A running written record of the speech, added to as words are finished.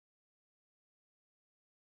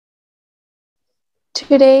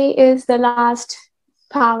Today is the last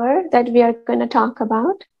power that we are going to talk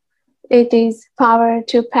about. It is power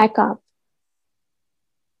to pack up.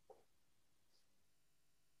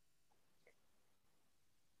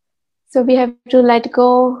 So we have to let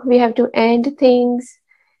go, we have to end things,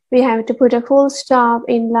 we have to put a full stop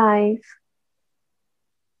in life.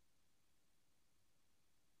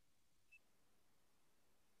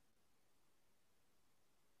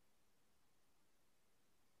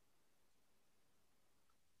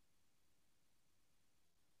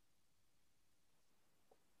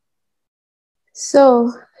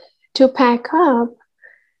 So to pack up,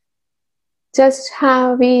 just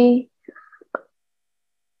how we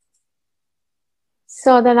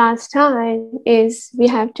saw the last time is we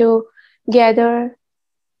have to gather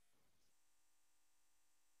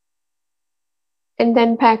and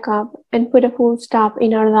then pack up and put a full stop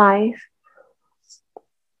in our life.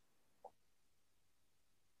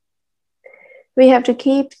 We have to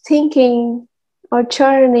keep thinking or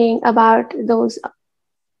churning about those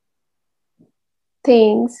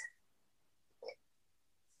things.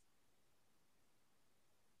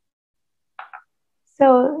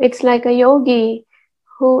 So it's like a yogi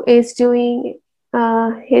who is doing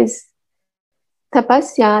his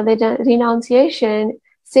tapasya, the renunciation,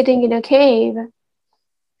 sitting in a cave,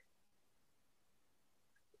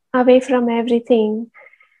 away from everything.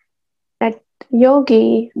 That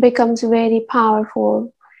yogi becomes very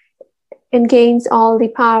powerful and gains all the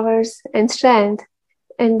powers and strength.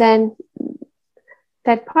 And then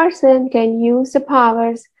that person can use the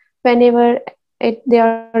powers whenever they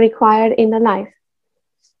are required in the life.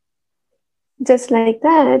 Just like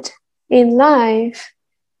that, in life,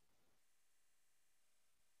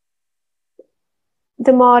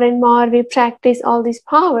 the more and more we practice all these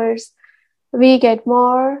powers, we get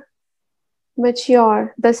more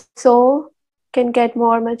mature. The soul can get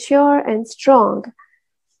more mature and strong.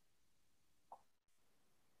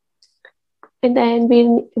 And then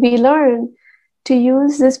we learn to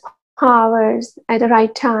use these powers at the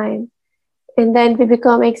right time. And then we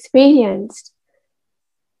become experienced.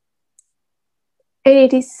 And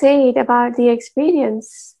it is said about the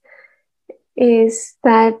experience is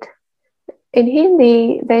that in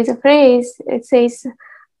Hindi, there's a phrase, it says,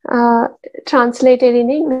 translated in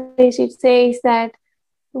English, it says that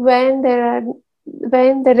when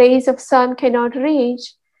the rays of sun cannot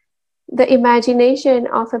reach, the imagination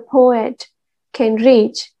of a poet can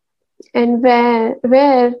reach. And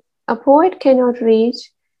where a poet cannot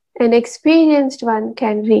reach, an experienced one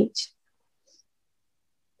can reach.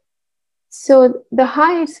 So the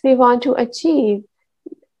heights we want to achieve,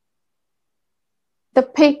 the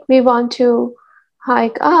peak we want to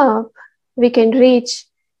hike up, we can reach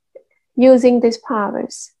using these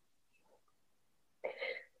powers.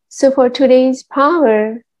 So for today's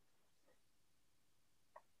power,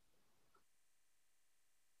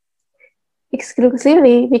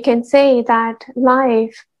 exclusively, we can say that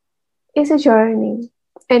life is a journey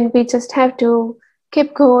and we just have to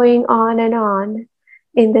keep going on and on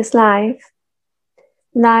in this life.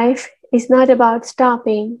 Life is not about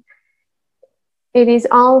stopping. It is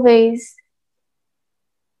always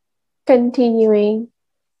continuing.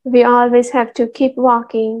 We always have to keep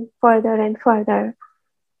walking further and further.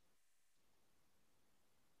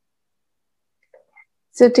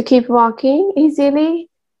 So to keep walking easily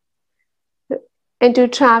and to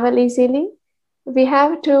travel easily, we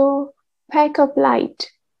have to pack up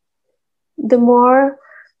light. The more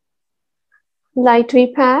light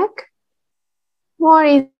we pack,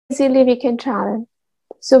 more easily we can travel.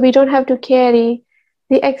 So we don't have to carry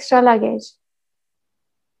the extra luggage.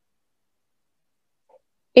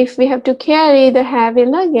 If we have to carry the heavy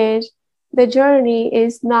luggage, the journey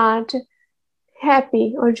is not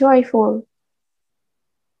happy or joyful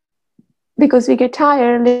because we get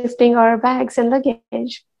tired lifting our bags and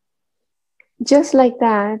luggage. Just like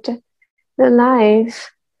that, the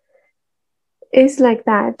life is like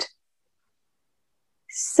that.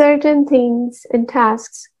 Certain things and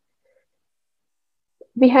tasks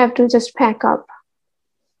we have to just pack up.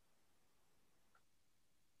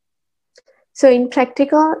 So in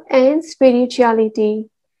practical and spirituality,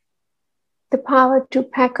 the power to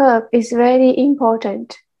pack up is very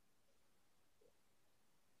important.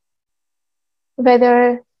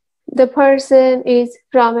 Whether the person is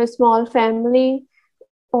from a small family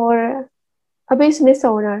or a business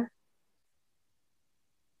owner,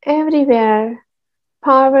 everywhere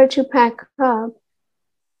power to pack up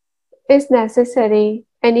is necessary,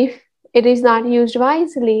 and if it is not used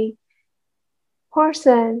wisely,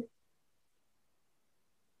 person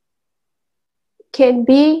can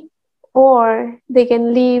be or they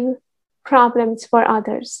can leave problems for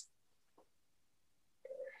others.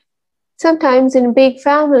 Sometimes in big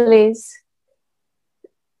families,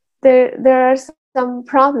 there are some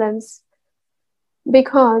problems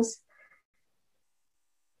because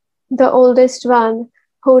the oldest one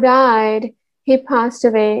who died, he passed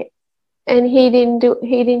away, and he didn't do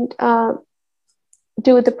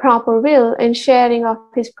the proper will and sharing of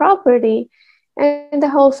his property, and the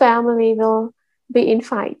whole family will be in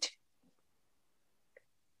fight.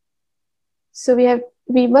 So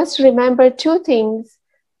we must remember two things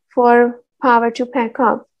for power to pack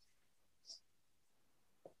up.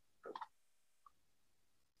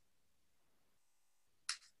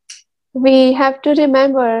 We have to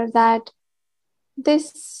remember that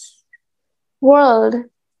this world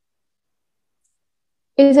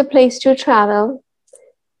is a place to travel,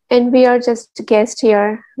 and we are just guests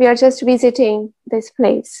here. We are just visiting this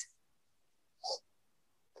place.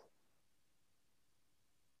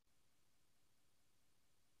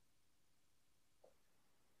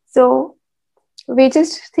 So we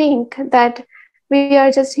just think that we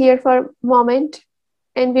are just here for a moment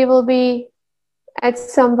and we will be at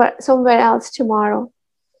somewhere else tomorrow.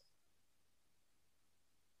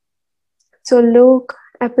 So look,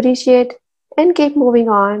 appreciate, and keep moving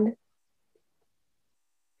on.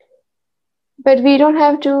 But we don't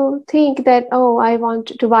have to think that, oh, I want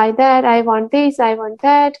to buy that, I want this, I want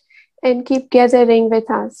that, and keep gathering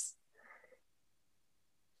with us.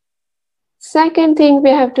 Second thing we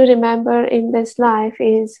have to remember in this life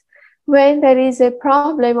is when there is a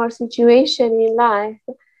problem or situation in life,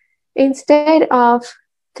 instead of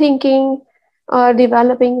thinking or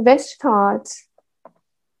developing best thoughts,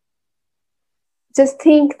 just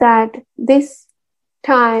think that this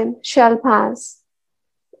time shall pass.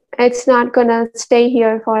 It's not gonna stay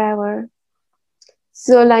here forever.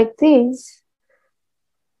 So like this,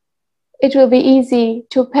 it will be easy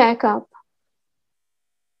to pack up.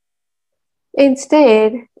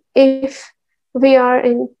 Instead, if we are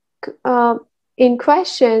in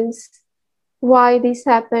questions, why this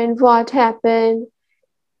happened, what happened,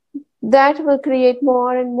 that will create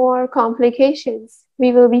more and more complications.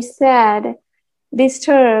 We will be sad,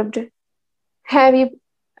 disturbed, heavy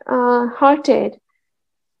hearted.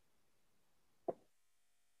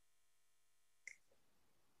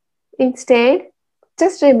 Instead,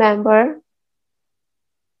 just remember,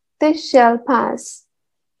 this shall pass.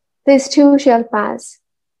 This too shall pass.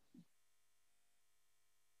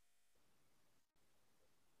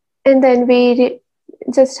 And then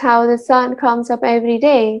just how the sun comes up every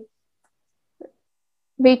day,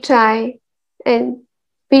 we try and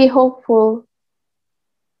be hopeful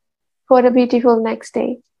for a beautiful next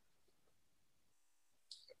day.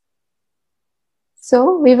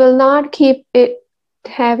 So we will not keep it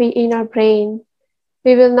heavy in our brain.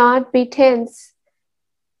 We will not be tense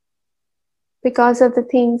because of the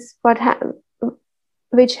things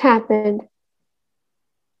which happened.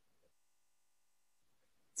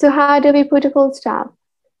 So how do we put a full stop?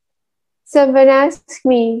 Someone asked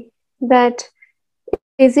me that,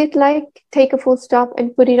 is it like take a full stop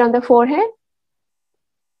and put it on the forehead?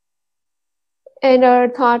 And our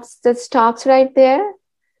thoughts just stops right there?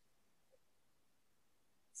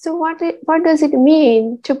 So what does it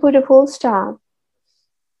mean to put a full stop?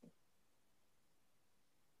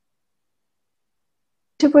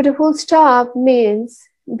 To put a full stop means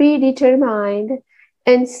be determined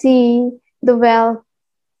and see the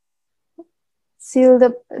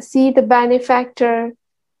benefactor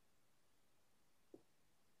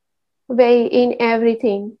way in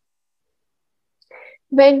everything.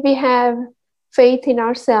 When we have faith in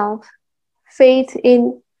ourselves, faith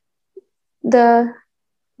in the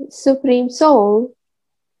Supreme Soul,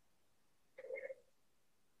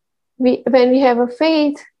 when we have a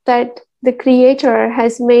faith that the Creator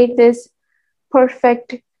has made this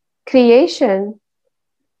perfect creation,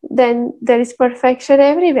 then there is perfection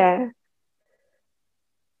everywhere.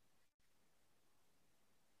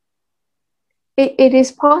 It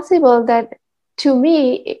is possible that to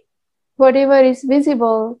me, whatever is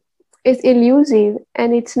visible is elusive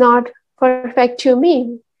and it's not perfect to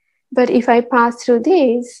me. But if I pass through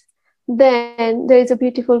this, then there is a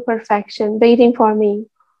beautiful perfection waiting for me.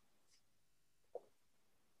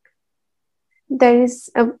 They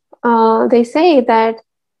say that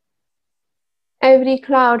every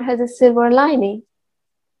cloud has a silver lining.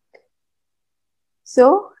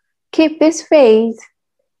 So keep this faith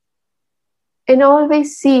and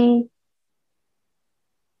always see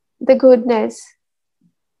the goodness.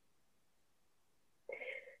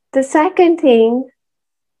 The second thing,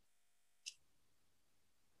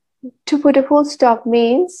 to put a full stop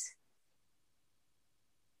means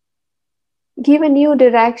give a new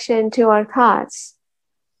direction to our thoughts.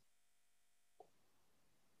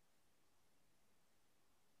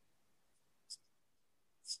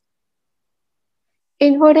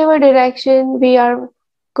 in whatever direction we are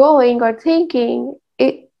going or thinking,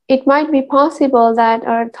 it might be possible that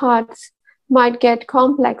our thoughts might get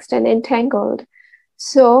complex and entangled.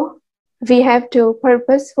 So we have to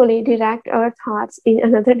purposefully direct our thoughts in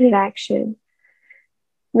another direction,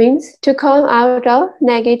 means to come out of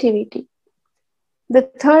negativity. The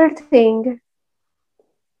third thing,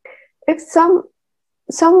 if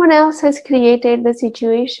someone else has created the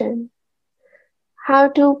situation, how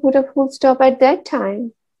to put a full stop at that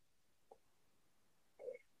time?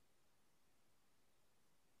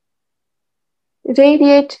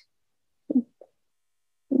 Radiate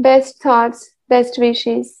best thoughts, best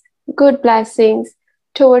wishes, good blessings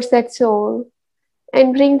towards that soul,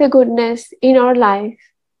 and bring the goodness in our life.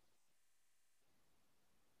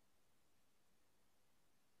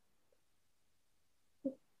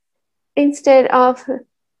 Instead of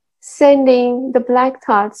sending the black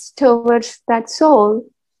thoughts towards that soul,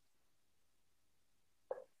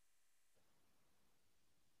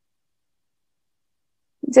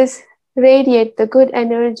 just radiate the good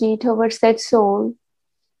energy towards that soul.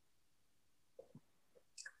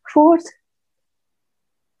 Fourth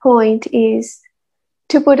point is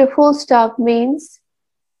to put a full stop means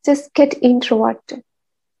just get introverted.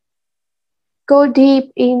 Go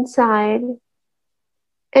deep inside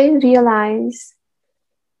and realize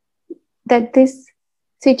that this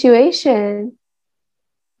situation,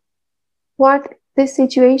 what this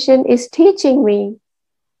situation is teaching me.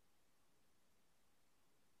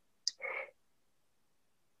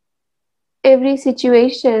 Every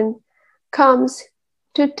situation comes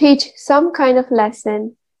to teach some kind of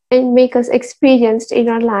lesson and make us experienced in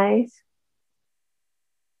our life.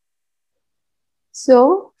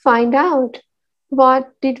 So find out,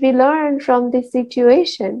 what did we learn from this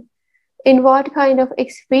situation? In what kind of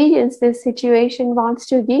experience this situation wants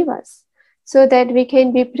to give us, so that we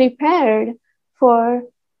can be prepared for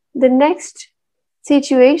the next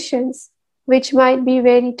situations which might be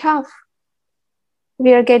very tough.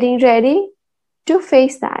 We are getting ready to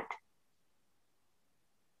face that.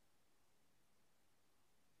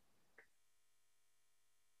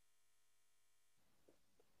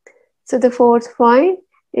 So the fourth point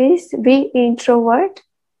is be introvert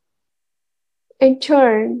and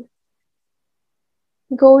turn,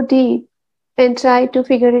 go deep and try to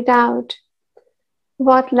figure it out.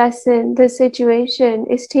 What lesson the situation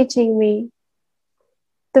is teaching me.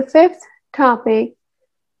 The fifth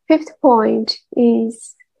point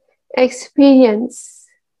is experience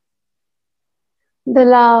the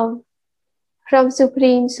love from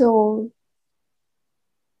Supreme Soul.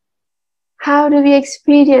 How do we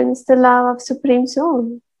experience the love of Supreme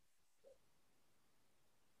Soul?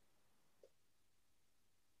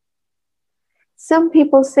 Some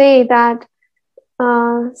people say that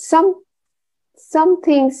some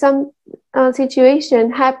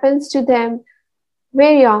situation happens to them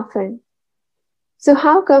very often. So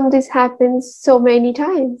how come this happens so many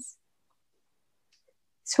times?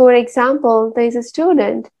 For example, there is a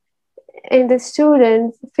student and the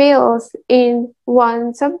student fails in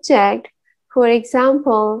one subject, for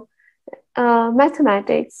example,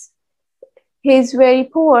 mathematics. He is very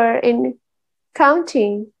poor in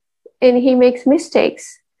counting and he makes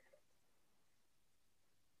mistakes.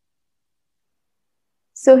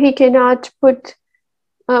 So he cannot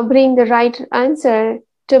bring the right answer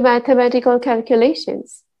to mathematical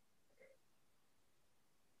calculations.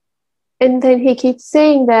 And then he keeps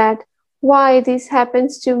saying that, why this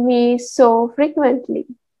happens to me so frequently?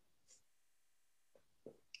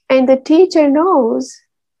 And the teacher knows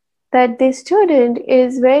that this student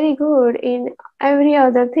is very good in every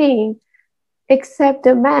other thing except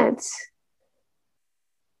the maths.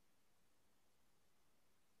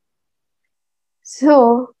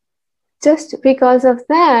 So just because of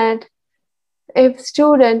that, if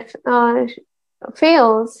student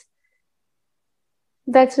fails,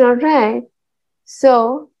 that's not right.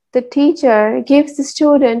 So the teacher gives the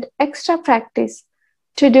student extra practice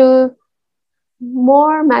to do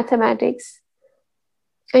more mathematics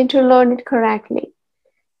and to learn it correctly.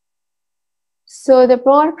 So the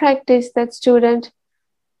more practice that student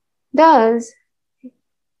does,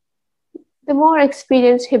 the more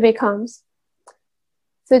experienced he becomes.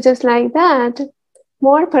 So just like that,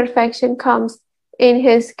 more perfection comes in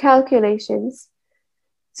his calculations.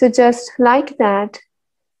 So just like that.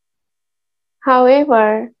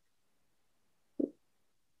 However,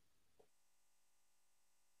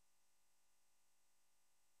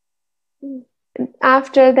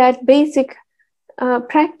 after that basic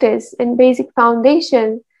practice and basic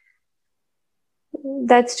foundation,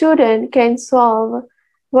 that student can solve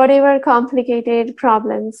whatever complicated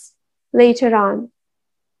problems later on.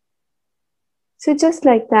 So just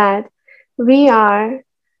like that, we are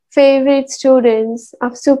favorite students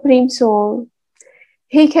of Supreme Soul.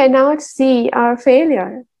 He cannot see our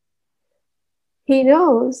failure. He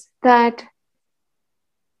knows that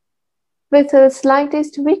with the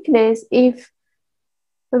slightest weakness, if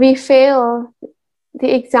we fail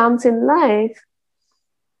the exams in life,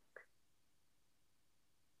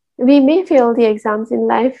 we may fail the exams in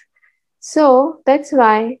life. So that's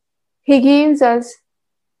why he gives us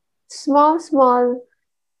small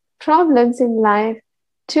problems in life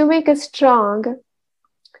to make us strong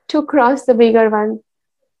to cross the bigger one.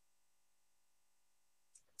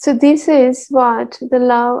 So this is what the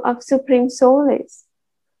love of Supreme Soul is.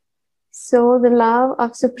 So the love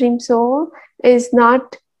of Supreme Soul is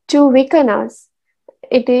not to weaken us,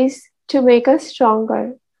 it is to make us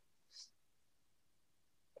stronger.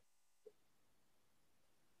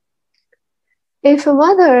 If a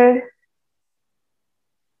mother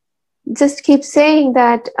just keeps saying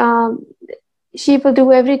that she will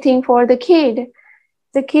do everything for the kid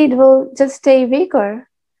will just stay weaker.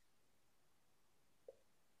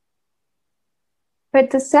 But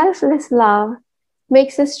the selfless love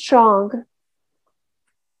makes us strong.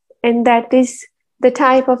 And that is the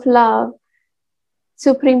type of love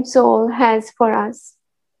Supreme Soul has for us.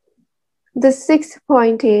 The sixth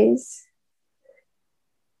point is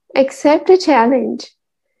accept a challenge.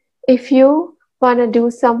 If you want to do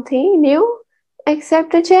something new,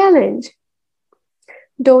 accept a challenge.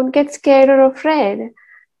 Don't get scared or afraid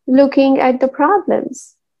looking at the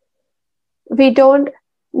problems. We don't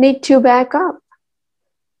need to back up,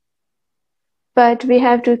 but we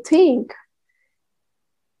have to think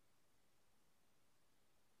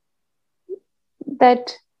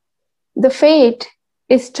that the fate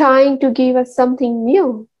is trying to give us something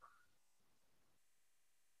new.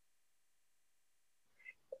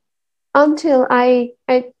 Until I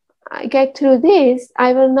get through this,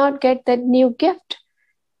 I will not get that new gift,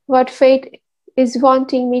 what fate is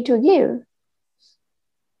wanting me to give.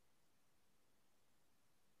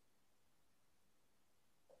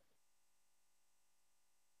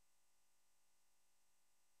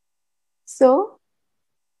 So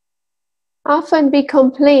often we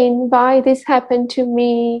complain, why this happened to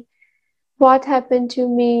me, what happened to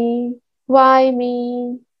me, why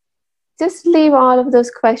me? Just leave all of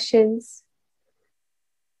those questions.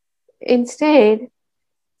 Instead,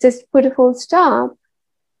 just put a full stop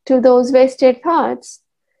to those wasted thoughts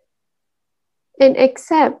and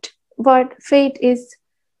accept what fate is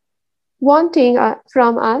wanting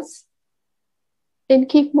from us and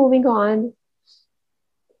keep moving on.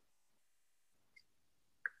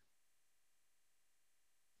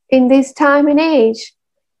 In this time and age,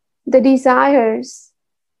 the desires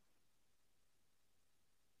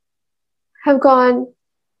have gone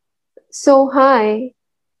so high.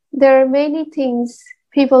 There are many things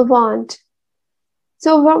people want.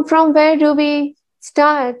 So from where do we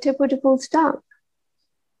start to put a full stop?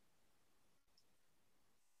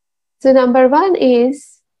 So number one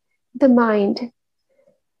is the mind.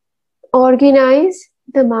 Organize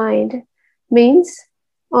the mind means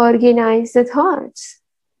organize the thoughts.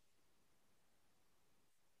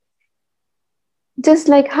 Just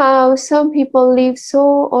like how some people live so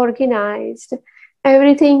organized,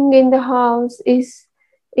 everything in the house is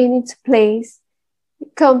in its place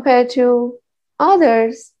compared to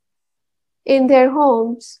others in their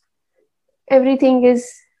homes, everything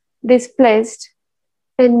is displaced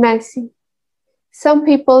and messy. Some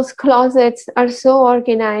people's closets are so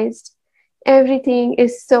organized, everything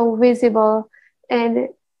is so visible and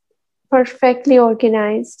perfectly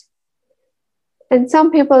organized. And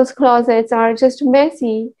some people's closets are just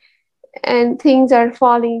messy and things are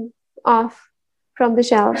falling off from the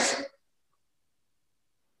shelves.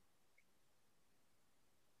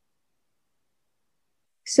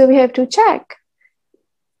 So we have to check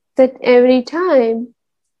that every time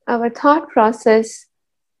our thought process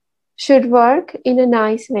should work in a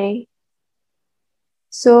nice way.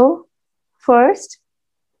 So first,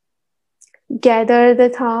 gather the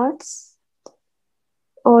thoughts,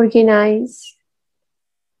 organize,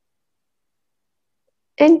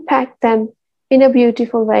 and pack them in a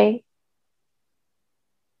beautiful way.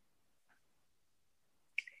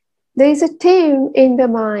 There is a team in the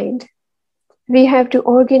mind. We have to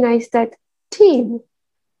organize that team.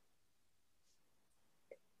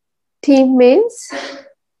 Team means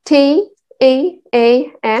T-E-A-M,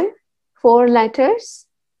 4 letters.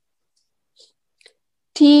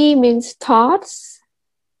 T means thoughts.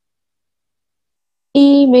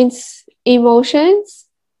 E means emotions.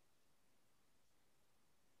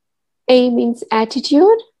 A means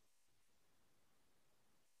attitude.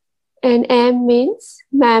 And M means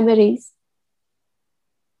memories.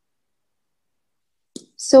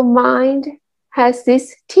 So mind has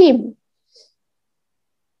this team.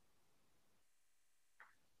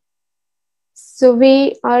 So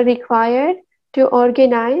we are required to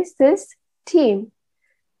organize this team.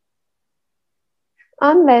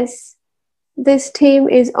 Unless this team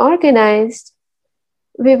is organized,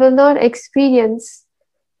 we will not experience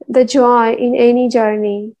the joy in any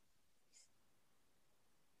journey.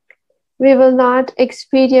 We will not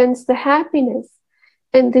experience the happiness,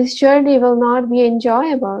 and this journey will not be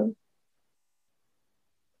enjoyable.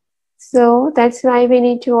 So that's why we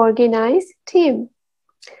need to organize team.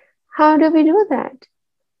 How do we do that?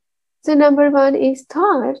 So number one is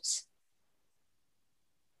thoughts.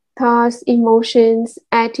 Thoughts, emotions,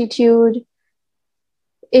 attitude,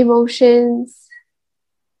 emotions.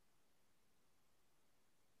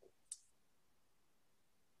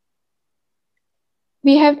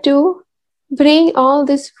 We have to bring all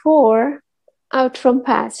these four out from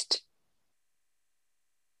past.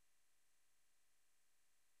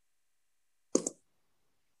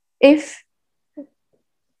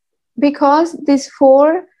 Because these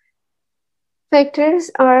four factors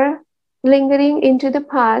are lingering into the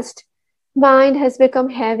past, mind has become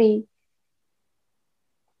heavy.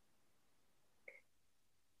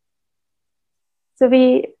 So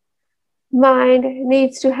mind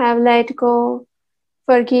needs to have let go,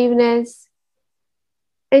 forgiveness,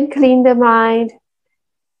 and clean the mind.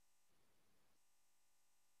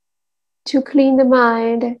 To clean the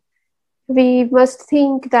mind, we must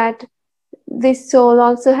think that this soul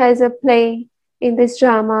also has a play in this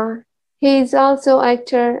drama. He is also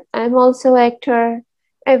actor, I'm also actor.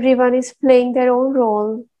 Everyone is playing their own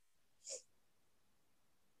role.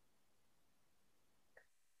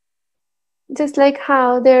 Just like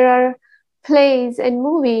how there are plays and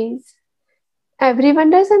movies, everyone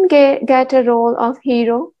doesn't get a role of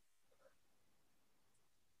hero.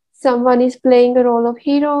 Someone is playing a role of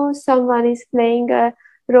hero, someone is playing a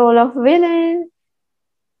role of villain.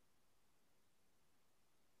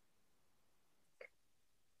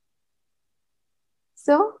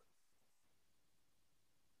 So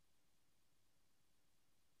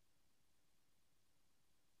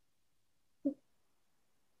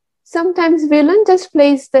sometimes villain just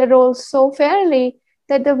plays the role so fairly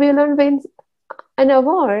that the villain wins an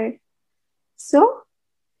award. So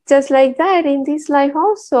just like that in this life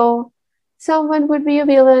also, someone would be a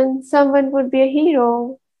villain, someone would be a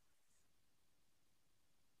hero.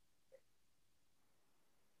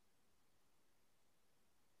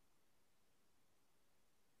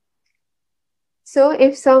 So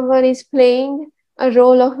if someone is playing a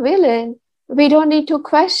role of villain, we don't need to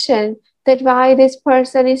question that why this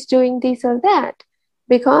person is doing this or that,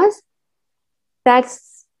 because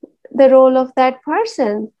that's the role of that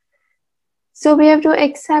person. So we have to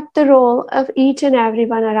accept the role of each and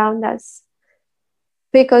everyone around us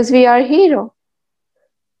because we are hero.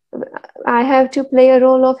 I have to play a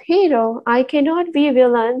role of hero. I cannot be a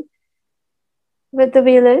villain with the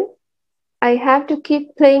villain. I have to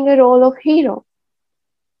keep playing a role of hero.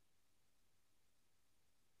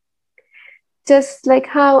 Just like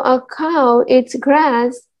how a cow eats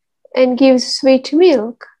grass and gives sweet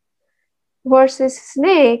milk versus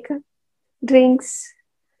snake drinks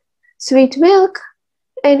sweet milk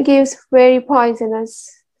and gives very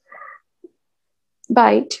poisonous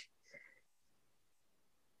bite.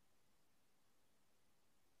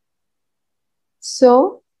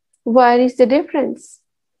 So, what is the difference?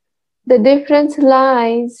 The difference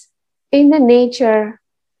lies in the nature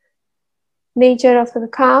of the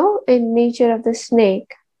cow and nature of the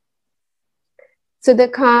snake. So the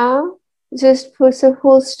cow just puts a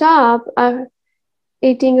full stop of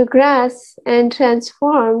eating a grass and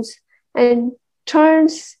transforms and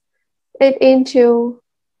turns it into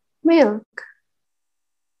milk.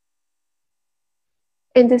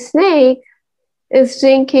 And the snake is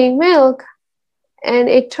drinking milk and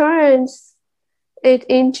it turns it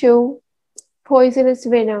into poisonous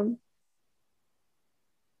venom.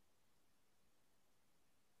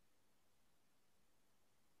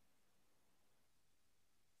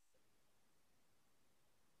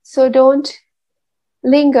 So don't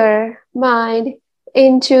linger mind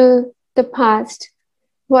into the past.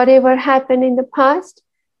 Whatever happened in the past,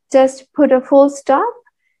 just put a full stop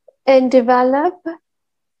and develop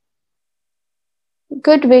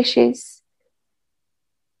good wishes,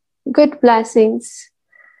 good blessings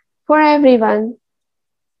for everyone.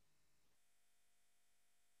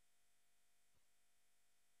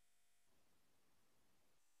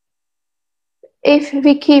 If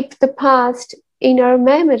we keep the past in our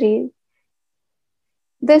memory,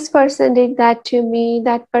 this person did that to me,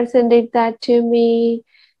 that person did that to me.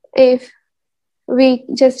 If we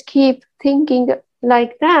just keep thinking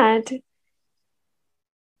like that,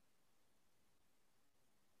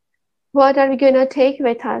 what are we going to take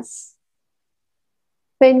with us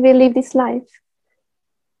when we live this life?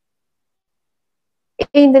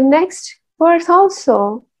 In the next birth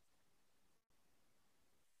also,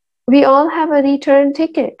 we all have a return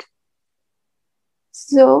ticket.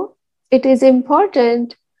 So it is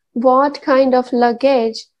important what kind of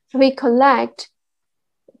luggage we collect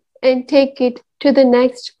and take it to the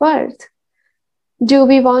next birth. Do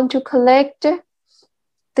we want to collect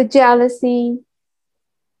the jealousy,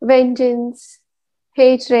 vengeance,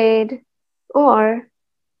 hatred, or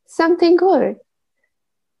something good?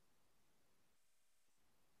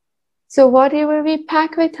 So whatever we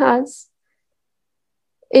pack with us,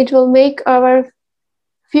 it will make our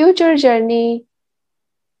future journey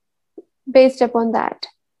based upon that.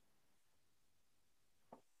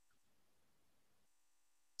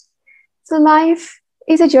 So life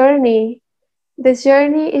is a journey. This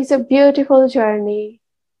journey is a beautiful journey.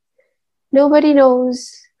 Nobody knows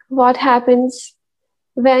what happens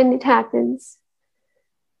when it happens.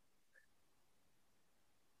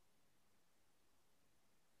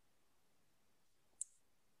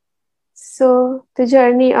 So the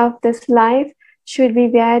journey of this life should be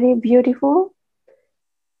very beautiful,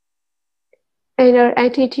 and our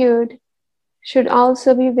attitude should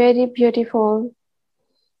also be very beautiful.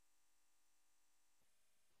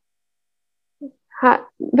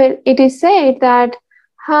 When it is said that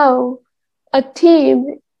how a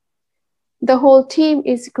team, the whole team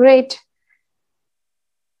is great,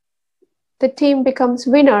 the team becomes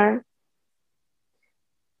winner.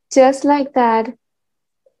 Just like that,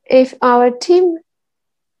 if our team,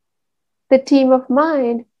 the team of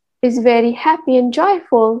mind, is very happy and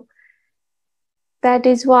joyful, that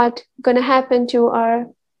is what going to happen to our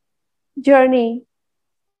journey.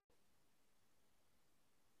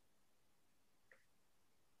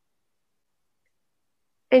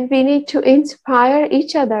 And we need to inspire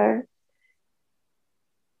each other,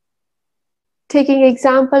 taking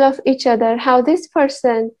example of each other, how this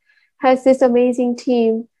person has this amazing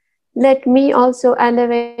team. Let me also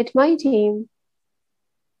elevate my team.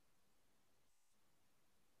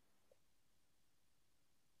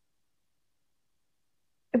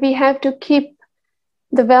 We have to keep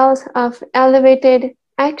the wealth of elevated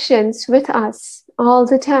actions with us all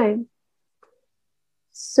the time.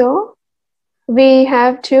 So we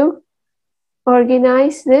have to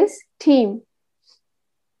organize this team.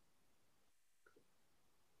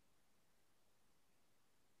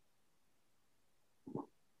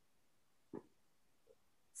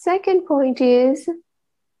 Second point is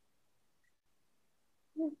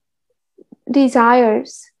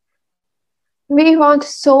desires. We want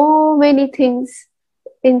so many things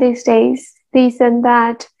in these days, this and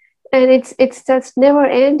that, and it's just never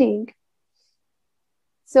ending.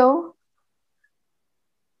 So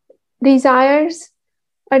desires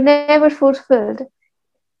are never fulfilled,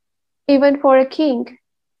 even for a king.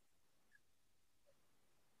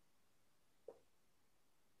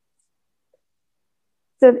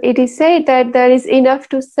 So it is said that there is enough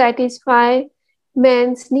to satisfy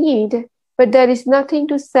man's need, but there is nothing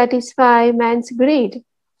to satisfy man's greed.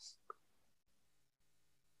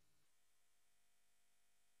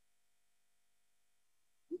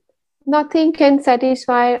 Nothing can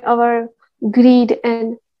satisfy our greed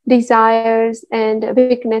and desires and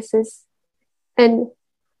weaknesses and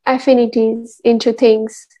affinities into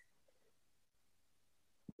things.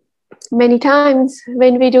 Many times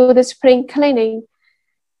when we do the spring cleaning,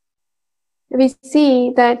 we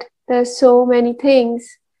see that there's so many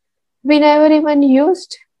things we never even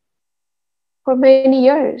used for many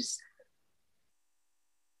years.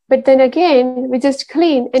 But then again, we just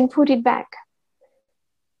clean and put it back.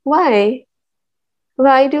 Why?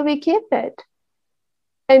 Why do we keep it?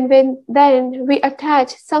 And then we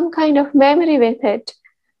attach some kind of memory with it.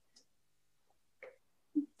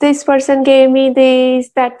 This person gave me this,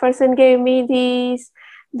 that person gave me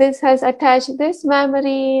this has attached this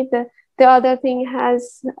memory, the other thing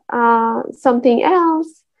has something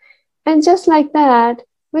else. And just like that,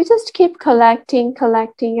 we just keep collecting.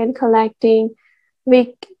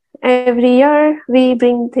 Every year, we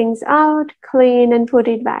bring things out, clean and put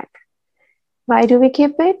it back. Why do we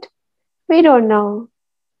keep it? We don't know.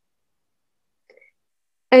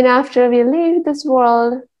 And after we leave this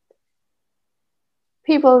world,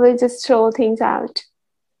 people will just throw things out.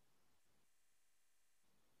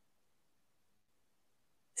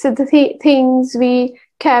 So the things we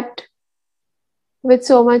kept with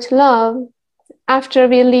so much love, after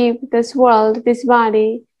we leave this world, this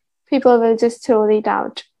body, people will just throw it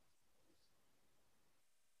out.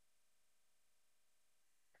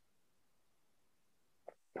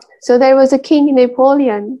 So there was a King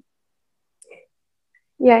Napoleon.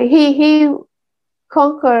 Yeah, he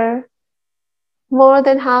conquered more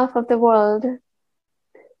than half of the world.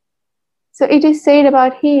 So it is said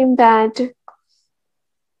about him that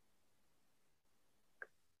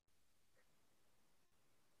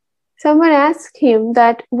someone asked him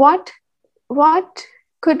that what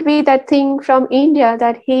could be that thing from India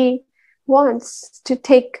that he wants to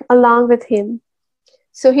take along with him.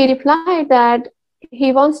 So he replied that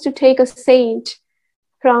he wants to take a saint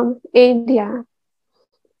from India.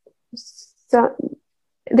 So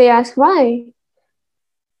they asked why.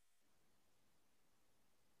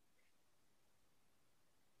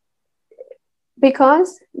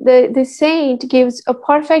 Because the saint gives a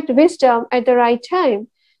perfect wisdom at the right time.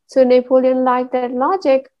 So Napoleon liked that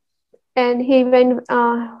logic, and he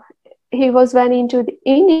was went into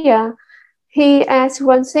India. He asked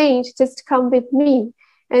one saint, just come with me,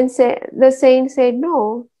 and the saint said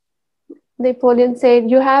no. Napoleon said,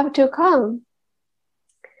 you have to come.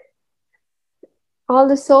 All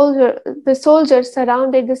the soldiers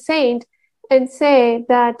surrounded the saint and say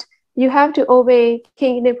that you have to obey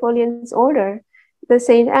King Napoleon's order. The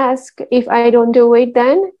saint asked, if I don't do it,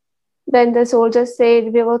 then the soldiers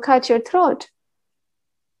said, we will cut your throat.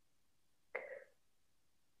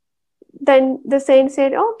 Then the saint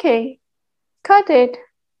said, okay, cut it.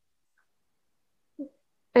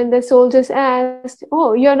 And the soldiers asked,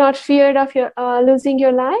 oh, you're not feared of your losing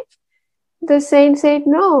your life? The saint said,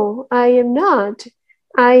 no, I am not.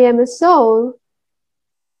 I am a soul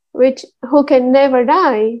who can never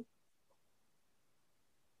die.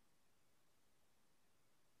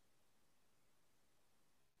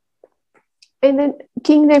 And then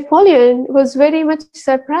King Napoleon was very much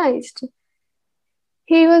surprised.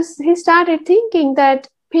 He started thinking that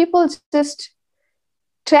people just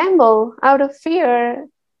tremble out of fear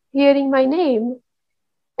hearing my name.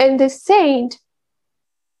 And the saint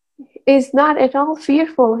is not at all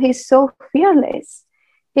fearful. He's so fearless.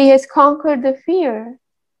 He has conquered the fear.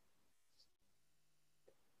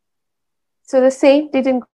 So the saint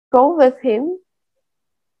didn't go with him.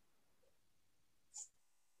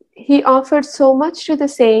 He offered so much to the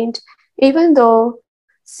saint, even though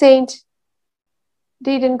saint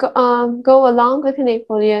didn't go along with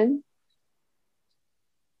Napoleon.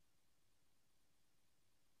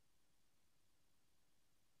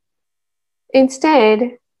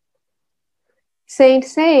 Instead, saint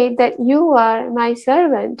said that you are my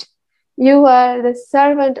servant. You are the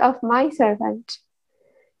servant of my servant.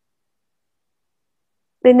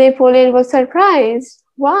 Then Napoleon was surprised.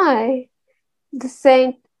 Why? The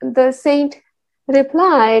saint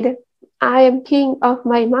replied, I am king of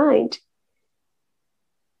my mind.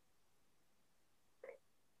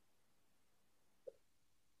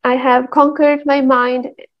 I have conquered my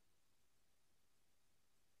mind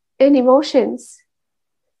and emotions.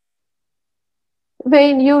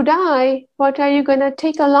 When you die, what are you going to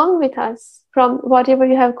take along with us from whatever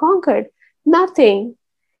you have conquered? Nothing.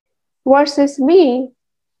 Versus me,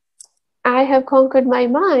 I have conquered my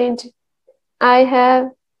mind. I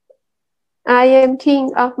am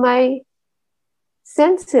king of my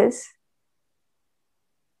senses.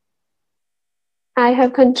 I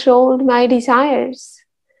have controlled my desires.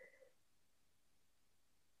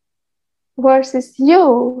 Versus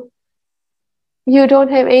you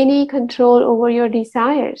don't have any control over your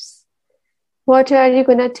desires. What are you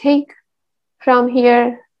going to take from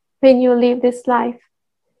here when you leave this life?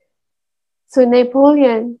 So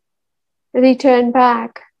Napoleon returned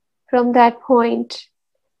back from that point,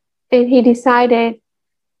 and he decided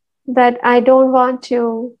that I don't want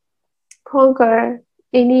to conquer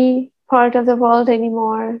any part of the world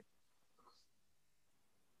anymore.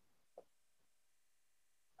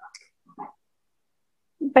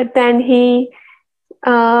 But then he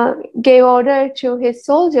gave order to his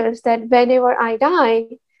soldiers that whenever I die,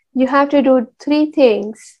 you have to do 3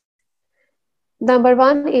 things. Number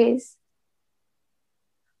 1 is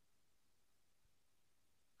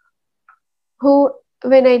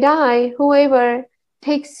when I die, whoever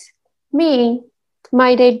takes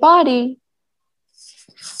my dead body,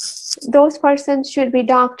 those persons should be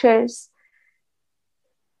doctors.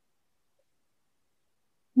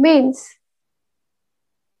 Means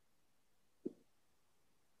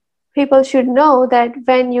people should know that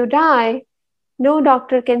when you die, no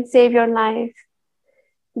doctor can save your life.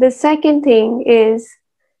 The second thing is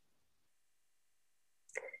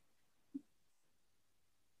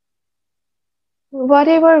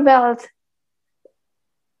whatever wealth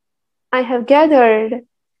I have gathered,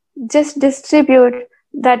 just distribute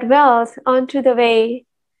that wealth onto the way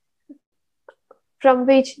from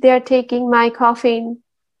which they are taking my coffin.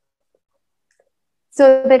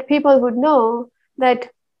 so that people would know that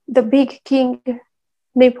the big King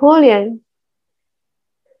Napoleon,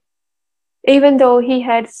 even though he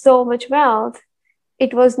had so much wealth,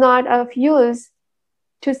 it was not of use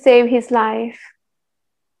to save his life.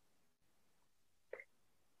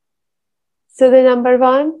 So the number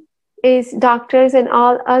one is doctors and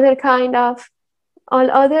all other kind of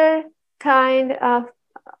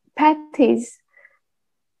pathies.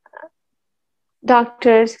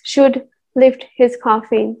 Doctors should lift his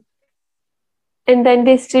coffin and then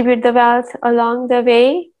distribute the wealth along the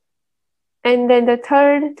way. And then the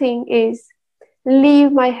third thing is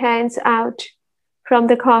leave my hands out from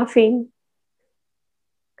the coffin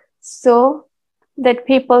so that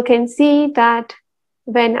people can see that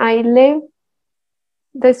when I live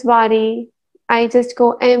this body, I just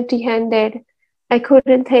go empty-handed. I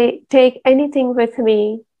couldn't take anything with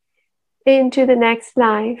me into the next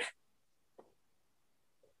life.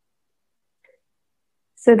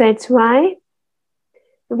 So that's why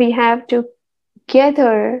we have to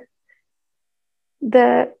gather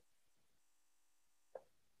the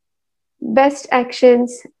best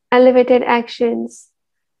actions, elevated actions,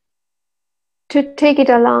 to take it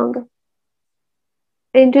along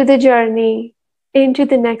into the journey, into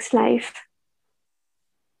the next life.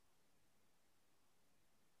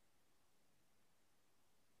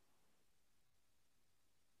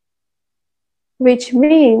 Which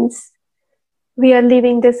means we are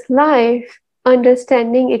living this life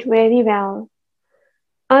understanding it very well.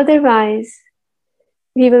 Otherwise,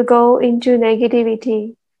 we will go into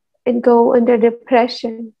negativity and go under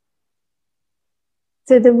depression.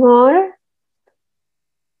 So the more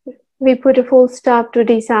we put a full stop to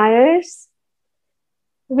desires,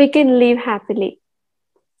 we can live happily.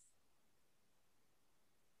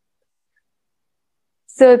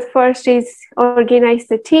 So the first is organize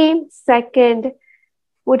the team. Second,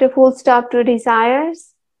 put a full stop to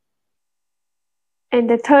desires. And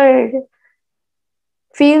the third,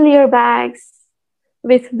 fill your bags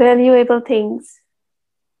with valuable things.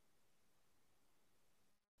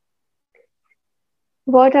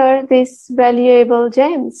 What are these valuable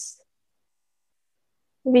gems?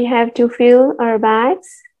 We have to fill our bags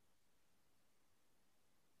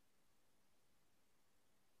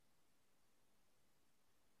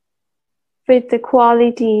with the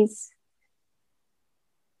qualities,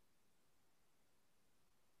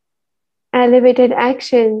 elevated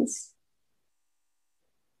actions,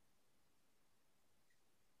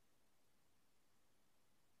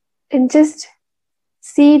 and just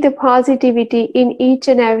see the positivity in each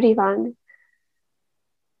and every one.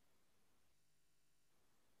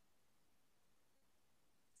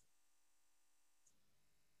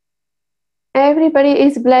 Everybody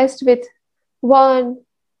is blessed with one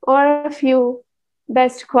or a few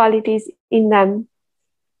best qualities in them.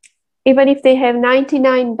 Even if they have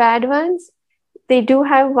 99 bad ones, they do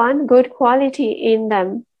have one good quality in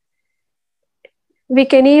them. We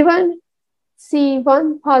can even see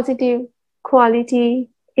one positive quality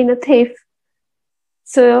in a thief.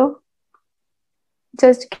 So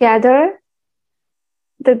just gather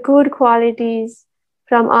the good qualities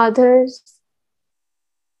from others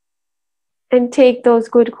and take those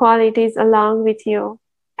good qualities along with you.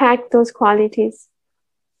 Pack those qualities.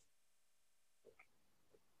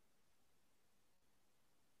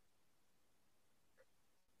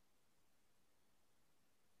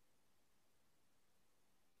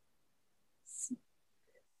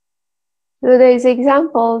 So there is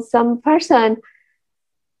example, some person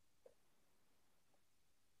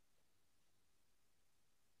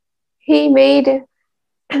he made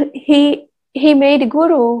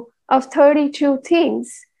guru of 32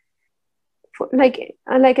 things, like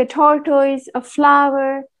a tortoise, a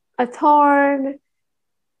flower, a thorn.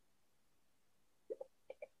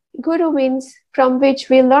 Guru means from which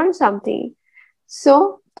we learn something.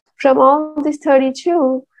 So from all these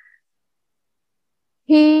 32,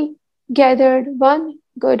 he gathered one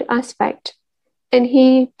good aspect and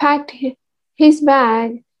he packed his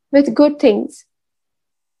bag with good things.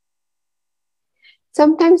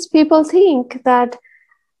 Sometimes people think that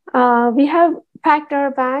we have packed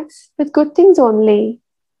our bags with good things only.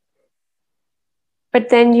 But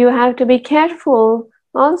then you have to be careful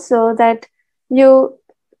also that you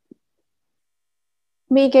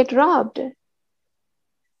may get robbed.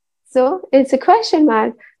 So it's a question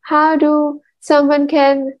mark. How do someone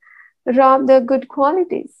can rob the good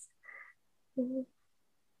qualities?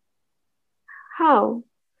 How?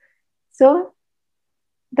 So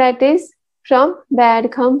that is from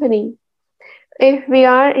bad company. If we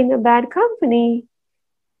are in a bad company,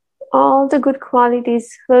 all the good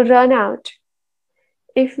qualities will run out.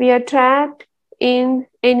 If we are trapped in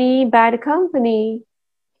any bad company,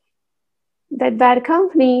 that bad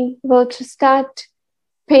company will start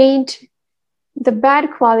paint the bad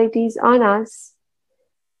qualities on us.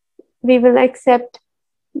 We will accept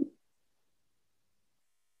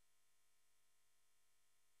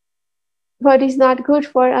what is not good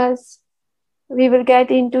for us. We will get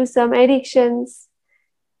into some addictions.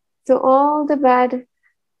 So all the bad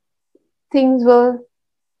things will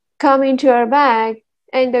come into our bag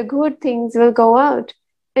and the good things will go out,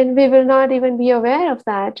 and we will not even be aware of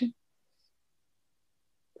that.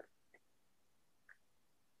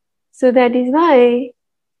 So that is why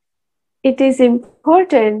it is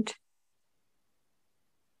important.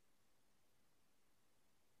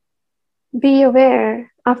 Be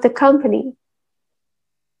aware of the company.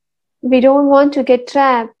 We don't want to get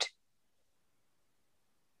trapped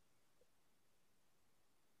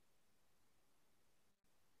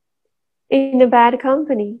in a bad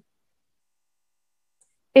company.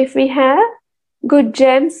 If we have good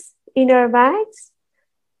gems in our bags,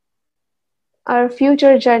 our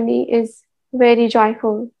future journey is very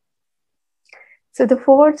joyful. So the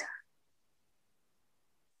fourth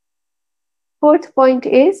point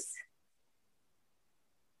is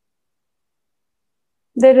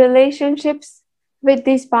the relationships with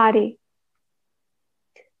this body.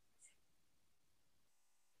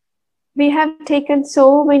 We have taken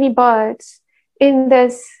so many births in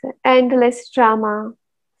this endless drama.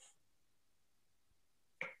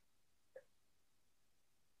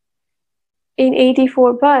 In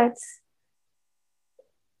 84 births,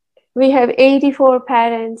 we have 84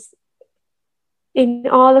 parents. In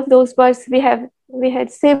all of those births, we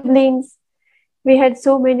had siblings. We had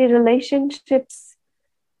so many relationships.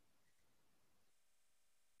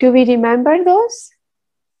 Do we remember those?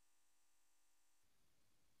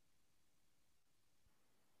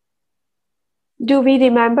 Do we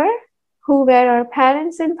remember who were our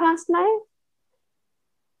parents in past life?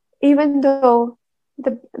 Even though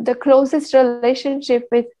the closest relationship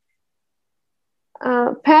with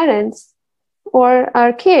parents or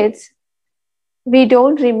our kids, we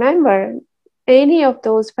don't remember any of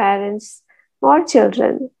those parents or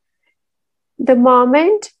children. The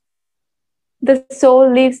moment the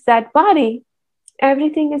soul leaves that body,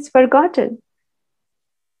 everything is forgotten.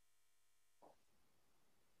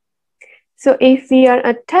 So if we are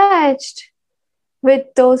attached with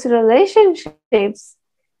those relationships,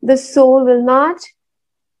 the soul will not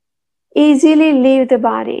easily leave the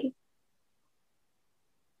body.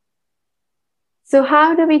 So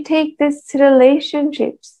how do we take these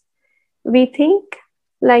relationships? We think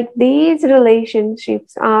like these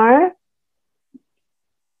relationships are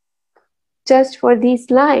just for this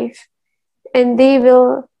life, and they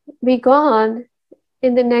will be gone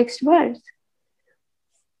in the next birth.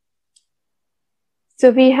 So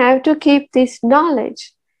we have to keep this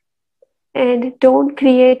knowledge and don't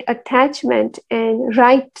create attachment and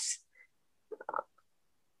rights.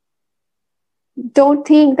 Don't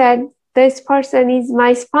think that this person is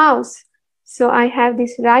my spouse, so I have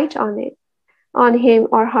this right on him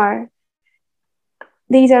or her.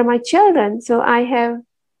 These are my children, so I have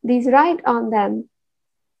this right on them.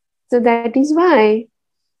 So that is why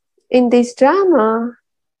in this drama,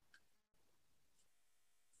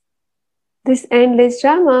 this endless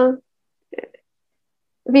drama,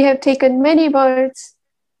 we have taken many births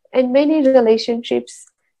and many relationships,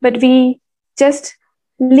 but we just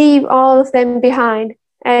leave all of them behind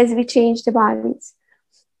as we change the bodies.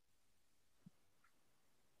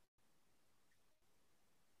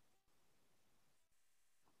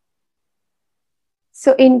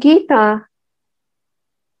 So in Gita,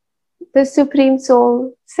 the Supreme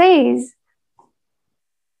Soul says,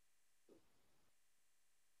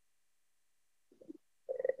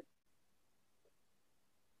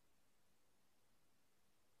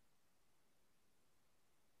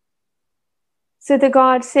 so the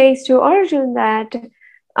God says to Arjuna that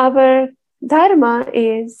our dharma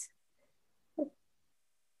is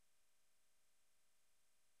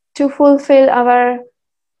to fulfill our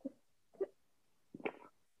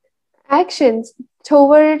actions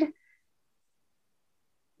toward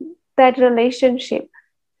that relationship.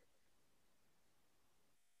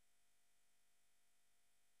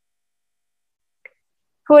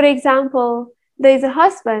 For example, there is a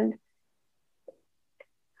husband.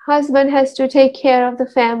 Husband has to take care of the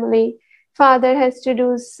family. Father has to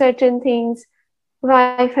do certain things.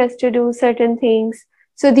 Wife has to do certain things.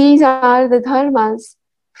 So these are the dharmas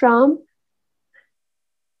from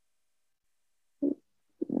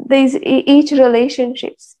these each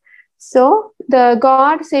relationships. So the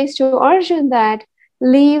God says to Arjuna that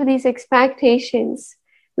leave these expectations,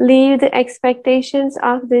 leave the expectations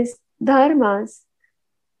of this dharmas.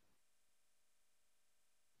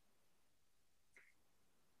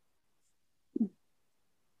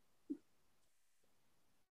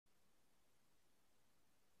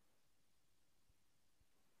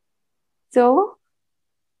 So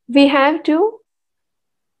we have to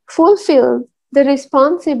fulfill the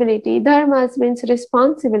responsibility. Dharmas means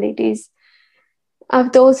responsibilities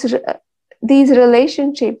of these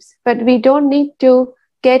relationships, but we don't need to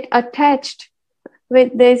get attached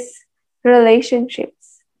with these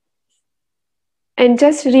relationships. And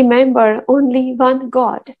just remember only one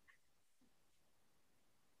God.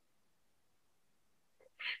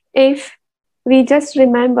 If we just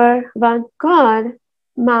remember one God,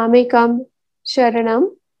 Mamekam Sharanam,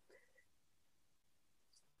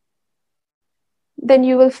 then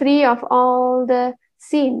you will free of all the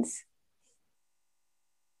sins.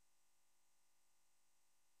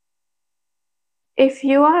 If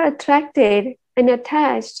you are attracted and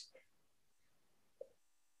attached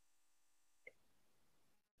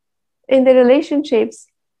in the relationships,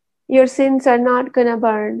 your sins are not gonna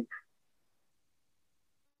burn.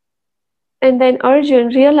 And then Arjun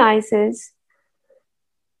realizes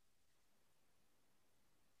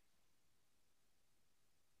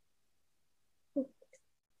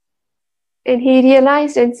and he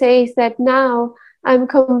realized and says that now I'm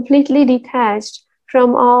completely detached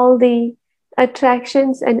from all the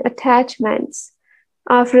attractions and attachments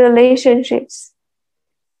of relationships.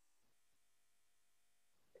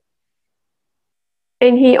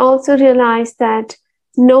 And he also realized that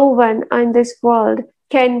no one in this world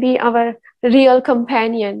can be our real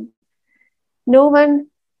companion. No one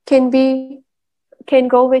can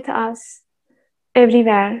go with us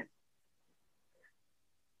everywhere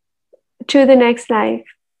to the next life.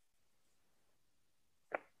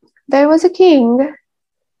 There was a king.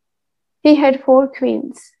 He had 4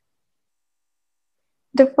 queens.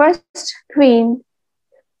 The first queen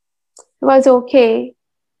was okay.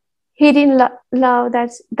 He didn't love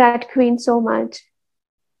that queen so much.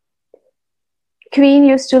 Queen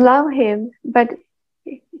used to love him, but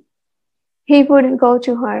he wouldn't go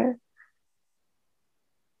to her.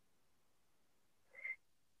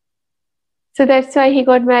 So that's why he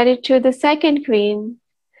got married to the second queen.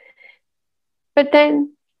 But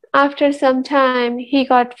then after some time, he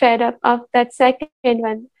got fed up of that second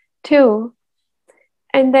one too.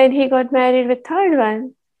 And then he got married with third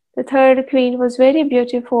one. The third queen was very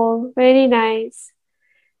beautiful, very nice.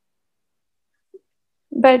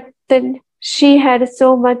 But then she had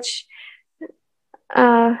so much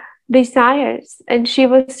desires, and she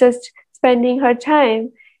was just spending her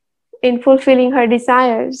time in fulfilling her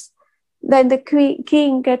desires. Then the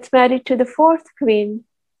king gets married to the fourth queen.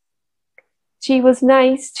 She was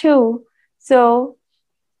nice too. So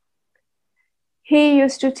he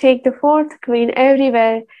used to take the fourth queen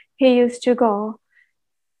everywhere he used to go.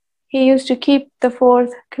 He used to keep the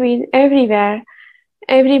fourth queen everywhere,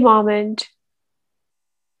 every moment.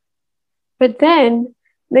 But then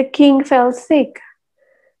the king fell sick.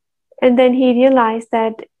 And then he realized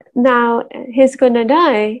that now he's gonna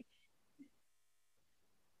die.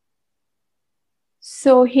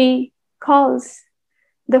 So he calls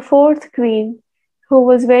the fourth queen, who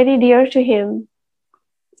was very dear to him.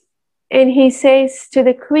 And he says to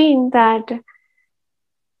the queen that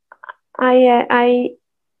I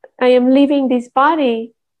am leaving this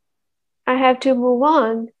body. I have to move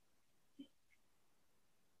on.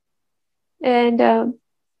 And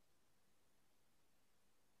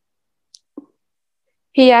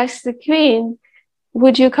he asked the queen,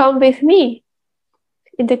 would you come with me?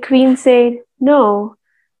 And the queen said, no,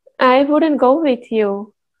 I wouldn't go with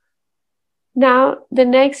you. Now, the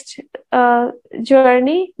next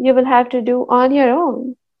journey you will have to do on your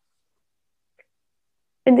own.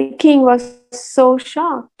 And the king was so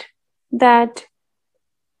shocked that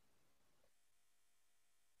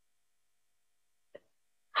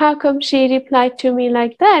how come she replied to me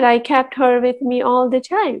like that? I kept her with me all the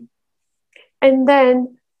time. And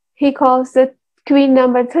then he calls the queen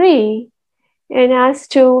number 3 and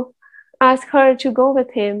ask her to go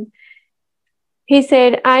with him. He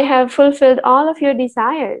said, I have fulfilled all of your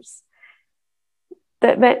desires.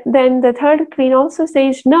 Then the third queen also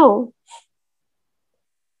says no.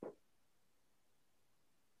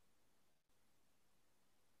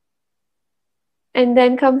 And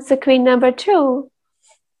then comes the queen number 2.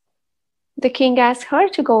 The king asked her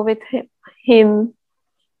to go with him.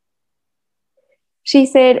 She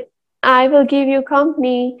said, I will give you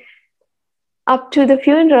company up to the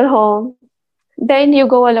funeral home. Then you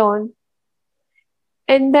go alone.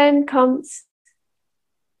 And then comes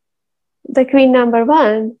the queen number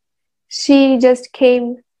 1. She just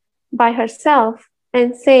came by herself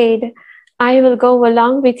and said, I will go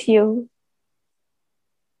along with you.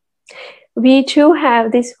 We too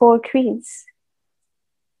have these four queens.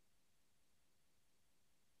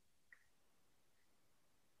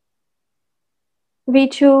 We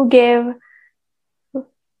too give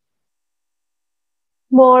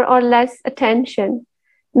more or less attention.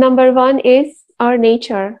 Number one is our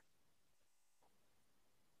nature.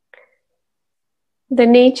 The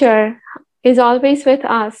nature is always with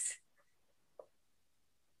us.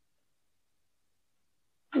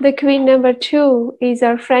 The queen number two is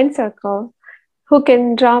our friend circle, who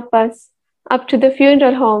can drop us up to the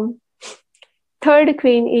funeral home. Third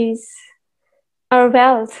queen is our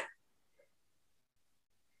wealth.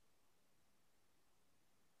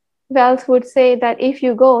 Wealth would say that if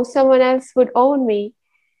you go, someone else would own me.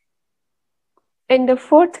 And the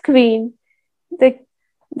fourth queen,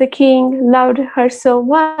 the king loved her so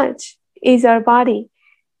much, is our body.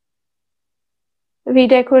 We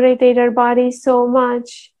decorated our body so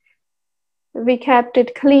much. We kept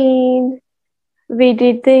it clean. We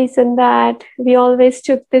did this and that. We always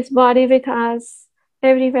took this body with us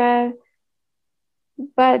everywhere.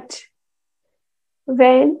 But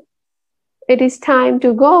when it is time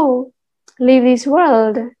to go, leave this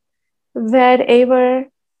world, wherever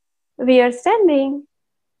we are standing,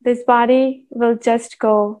 this body will just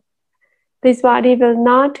go. This body will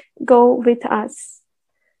not go with us.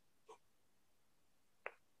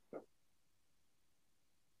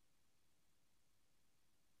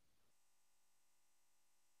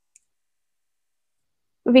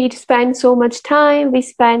 We spend so much time, we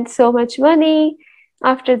spend so much money.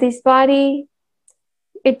 After this body,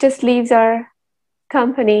 it just leaves our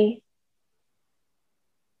company.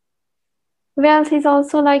 Wealth is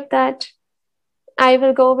also like that. I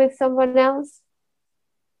will go with someone else.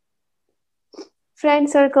 Friend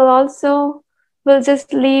circle also will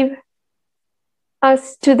just leave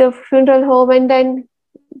us to the funeral home and then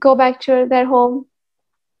go back to their home.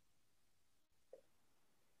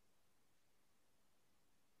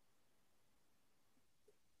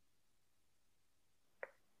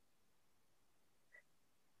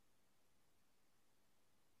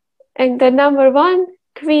 And the number one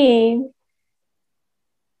queen,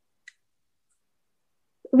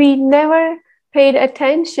 we never paid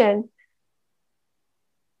attention.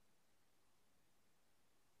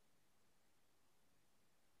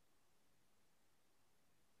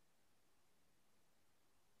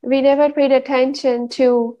 We never paid attention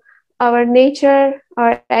to our nature,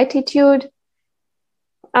 our attitude,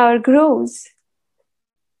 our grooves.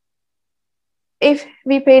 If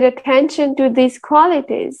we paid attention to these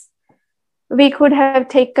qualities, we could have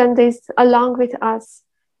taken this along with us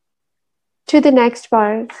to the next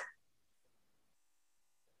birth.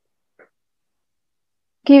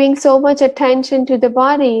 Giving so much attention to the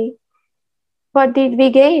body, what did we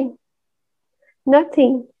gain?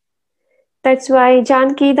 Nothing. That's why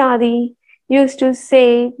Janki Dadi used to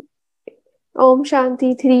say Om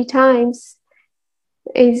Shanti 3 times.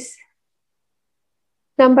 Is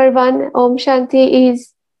number one, Om Shanti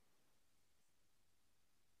is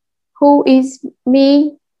who is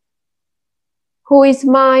me, who is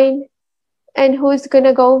mine, and who is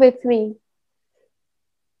gonna go with me.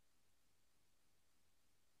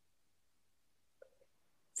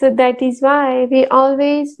 So that is why we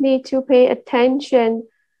always need to pay attention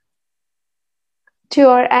to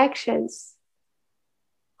our actions.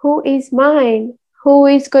 Who is mine? Who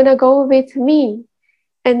is gonna go with me?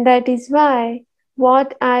 And that is why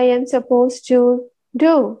what I am supposed to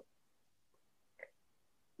do.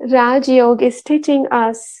 Raj Yoga is teaching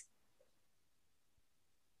us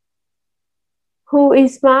who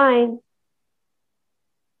is mine.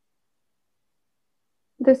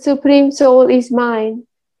 The Supreme Soul is mine,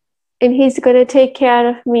 and He's going to take care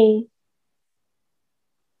of me.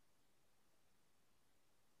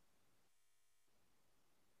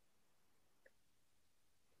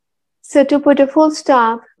 So to put a full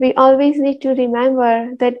stop, we always need to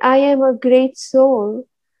remember that I am a great soul.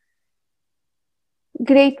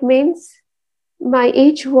 Great means my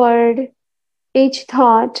each word, each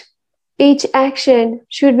thought, each action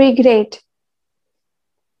should be great.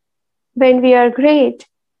 When we are great,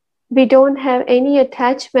 we don't have any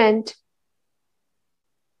attachment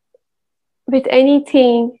with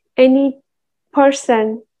anything, any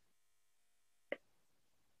person.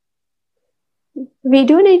 We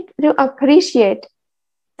do need to appreciate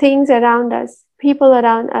things around us, people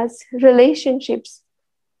around us, relationships.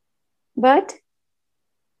 But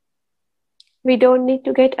we don't need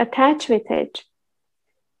to get attached with it.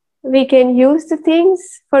 We can use the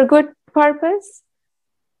things for good purpose,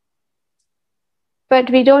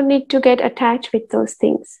 but we don't need to get attached with those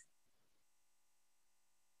things.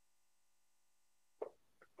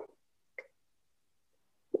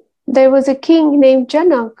 there was a king named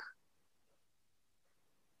Janak.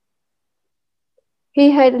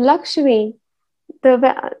 He had Lakshmi,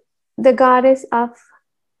 the goddess of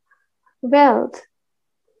wealth.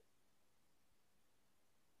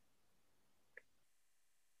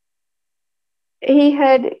 He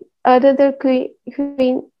had another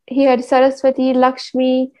queen. He had Saraswati,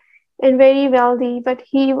 Lakshmi, and very wealthy, but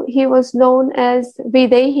he was known as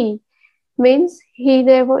Videhi, means he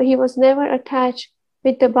was never attached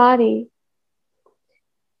with the body.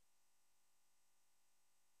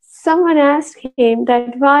 Someone asked him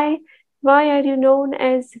that why are you known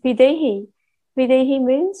as Videhi? Videhi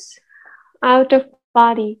means out of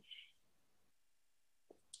body.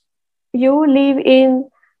 You live in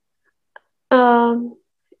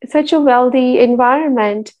such a wealthy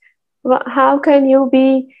environment. How can you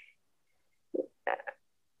be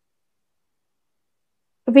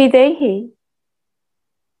Videhi?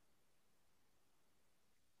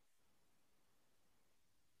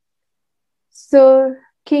 So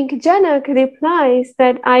King Janak replies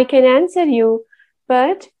that I can answer you,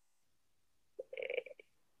 but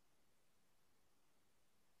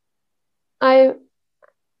I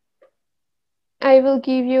will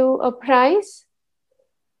give you a prize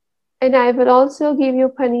and I will also give you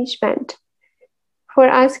punishment for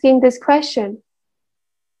asking this question.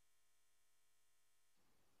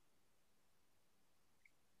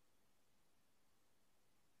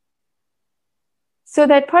 So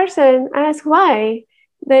that person asks why.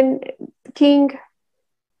 Then king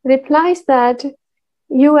replies that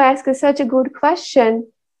you ask such a good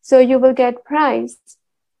question, so you will get prize.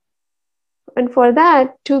 And for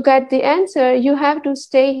that, to get the answer, you have to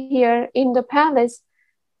stay here in the palace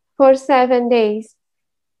for 7 days.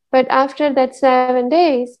 But after that 7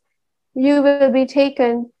 days, you will be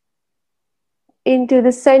taken into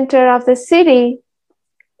the center of the city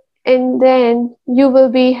and then you will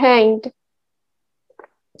be hanged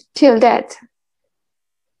till death.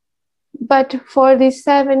 But for these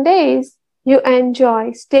 7 days, you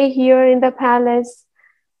enjoy, stay here in the palace.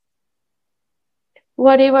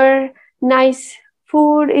 Whatever nice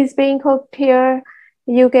food is being cooked here,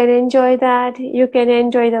 you can enjoy that. You can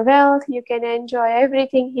enjoy the wealth. You can enjoy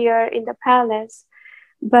everything here in the palace.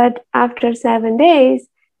 But after 7 days,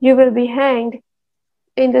 you will be hanged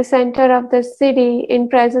in the center of the city in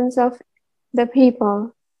presence of the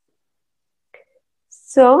people.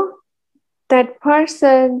 So that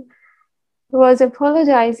person was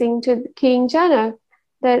apologizing to King Janak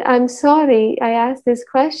that I'm sorry I asked this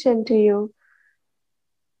question to you.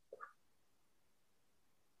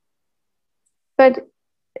 But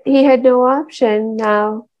he had no option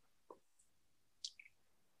now.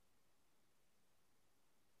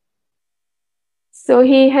 So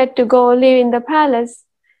he had to go live in the palace.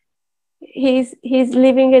 He's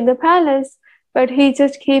living in the palace, but he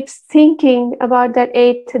just keeps thinking about that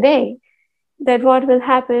 8th day, that what will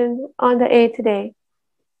happen on the 8th day.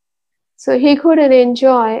 So he couldn't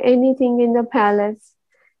enjoy anything in the palace.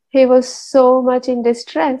 He was so much in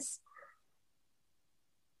distress.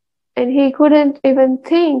 And he couldn't even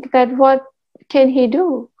think that what can he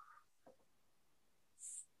do?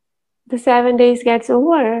 The 7 days gets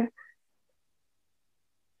over.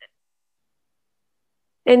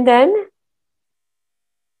 And then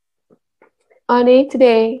on 8th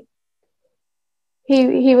day,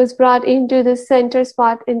 he was brought into the center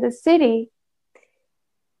spot in the city.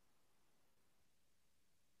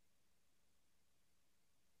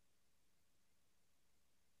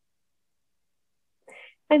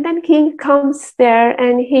 And then king comes there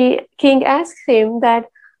and king asks him that,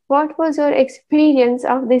 what was your experience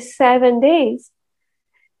of these 7 days?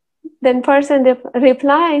 Then person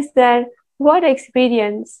replies that, what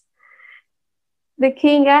experience? The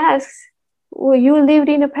king asks, well, you lived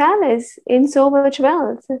in a palace in so much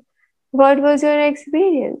wealth. What was your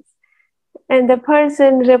experience? And the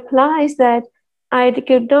person replies that I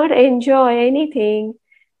could not enjoy anything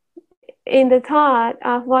in the thought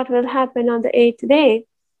of what will happen on the 8th day.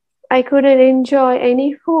 I couldn't enjoy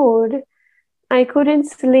any food. I couldn't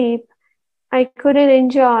sleep. I couldn't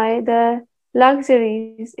enjoy the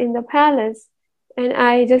luxuries in the palace. And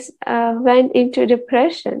I just went into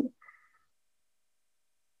depression.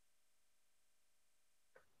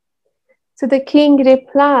 So the king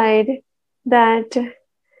replied that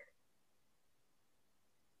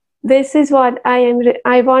this is what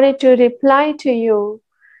I wanted to reply to you,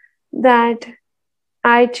 that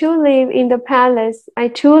I too live in the palace, I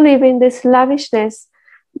too live in this lavishness,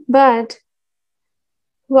 but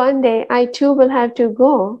one day I too will have to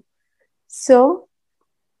go. So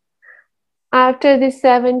after these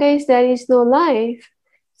 7 days, there is no life.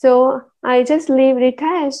 So I just live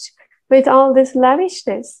detached with all this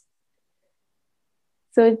lavishness.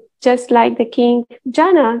 So just like the king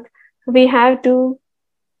Janak, we have to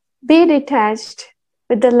be detached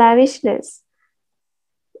with the lavishness,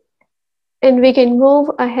 and we can move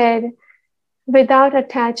ahead without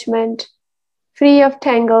attachment, free of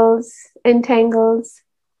entangles.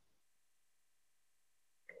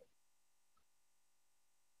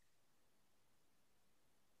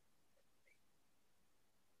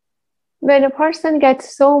 When a person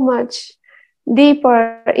gets so much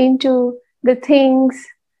deeper into the things,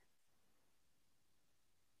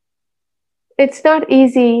 it's not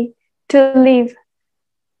easy to live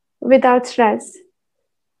without stress.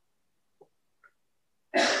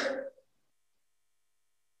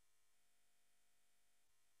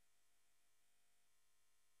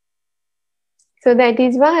 So that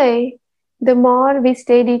is why the more we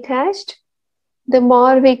stay detached, the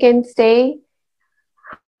more we can stay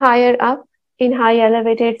higher up in high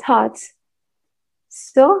elevated thoughts.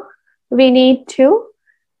 So we need to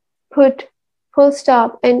put full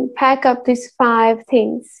stop and pack up these 5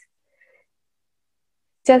 things.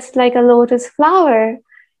 Just like a lotus flower,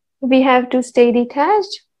 we have to stay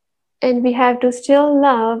detached and we have to still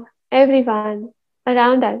love everyone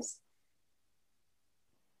around us.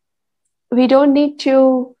 We don't need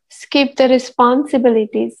to skip the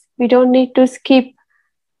responsibilities. We don't need to skip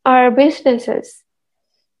our businesses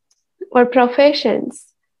or professions.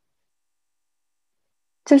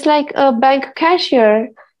 Just like a bank cashier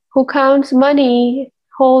who counts money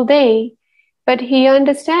whole day, but he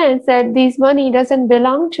understands that this money doesn't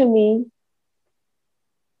belong to me.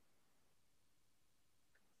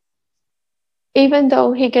 Even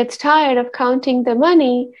though he gets tired of counting the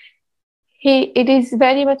money, it is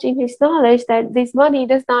very much in his knowledge that this money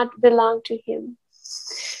does not belong to him.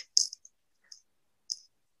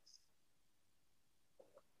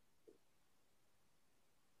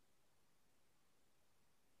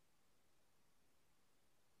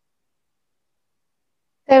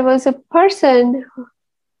 There was a person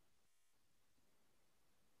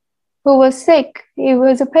who was sick. He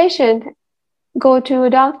was a patient, go to a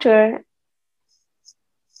doctor.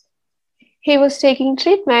 He was taking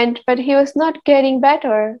treatment, but he was not getting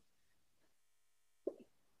better.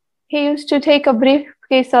 He used to take a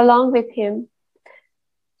briefcase along with him.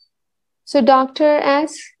 So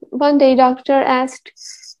one day doctor asked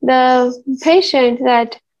the patient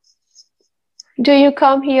that, do you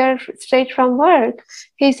come here straight from work?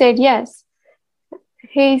 He said, yes.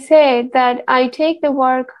 He said that I take the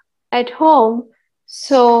work at home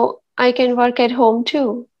so I can work at home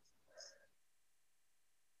too.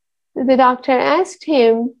 The doctor asked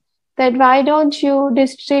him that why don't you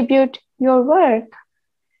distribute your work?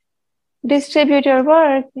 Distribute your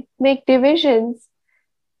work, make divisions.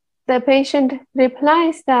 The patient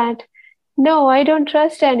replies that, no, I don't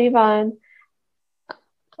trust anyone.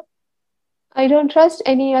 I don't trust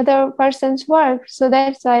any other person's work, so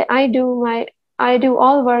that's why I do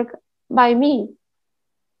all work by me.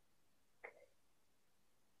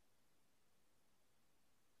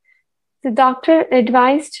 The doctor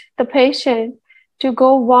advised the patient to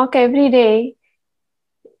go walk every day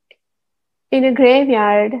in a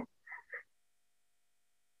graveyard.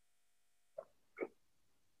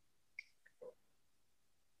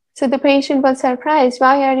 So the patient was surprised.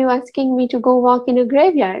 Why are you asking me to go walk in a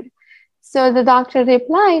graveyard? So the doctor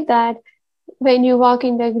replied that when you walk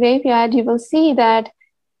in the graveyard, you will see that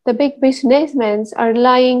the big businessmen are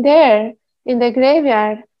lying there in the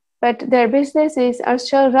graveyard, but their businesses are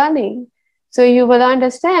still running. So you will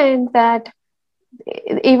understand that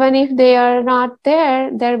even if they are not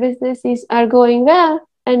there, their businesses are going well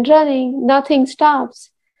and running. Nothing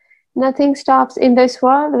stops. Nothing stops in this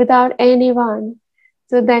world without anyone.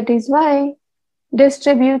 So that is why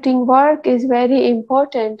distributing work is very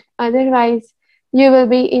important. Otherwise, you will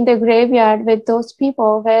be in the graveyard with those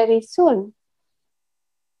people very soon.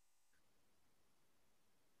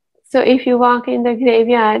 So if you walk in the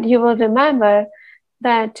graveyard, you will remember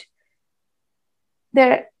that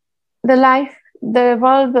the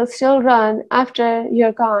world will still run after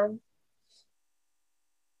you're gone.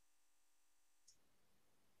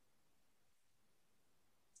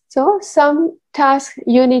 So some tasks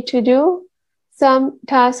you need to do, some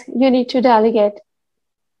tasks you need to delegate.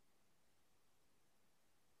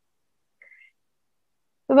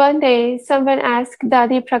 One day, someone asked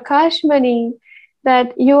Dadi Prakashmani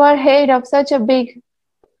that you are head of such a big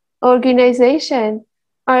organization.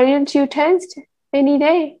 Aren't you tensed any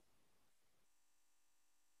day?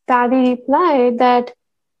 Dadi replied that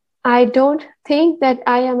I don't think that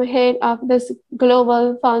I am head of this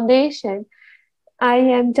global foundation. I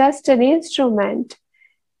am just an instrument.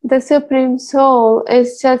 The Supreme Soul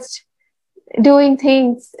is just doing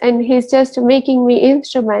things, and He's just making me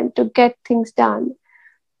instrument to get things done.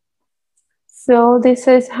 So this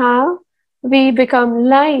is how we become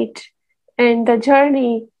light, and the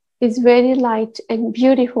journey is very light and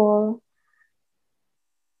beautiful.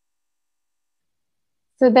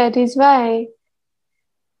 So that is why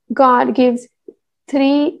God gives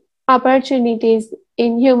 3 opportunities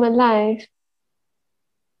in human life.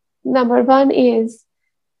 Number 1 is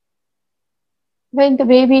when the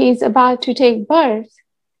baby is about to take birth.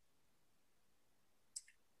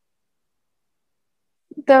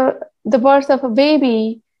 The birth of a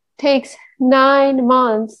baby takes 9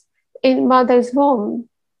 months in mother's womb.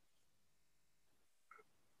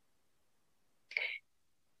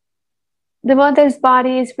 The mother's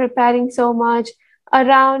body is preparing so much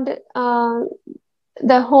around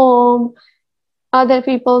the home. Other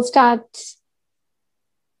people start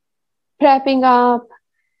prepping up.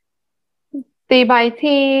 They buy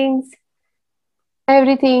things,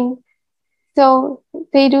 everything. So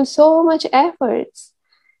they do so much efforts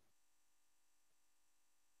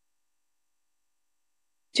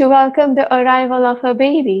to welcome the arrival of a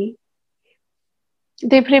baby.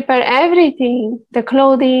 They prepare everything, the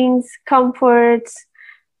clothing, comforts.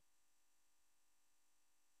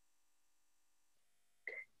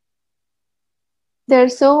 There are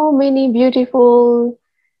so many beautiful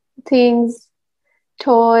things,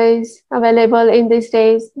 toys available in these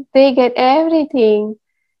days. They get everything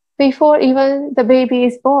before even the baby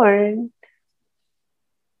is born.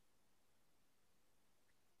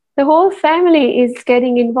 The whole family is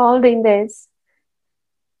getting involved in this.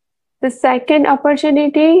 The second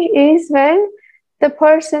opportunity is when the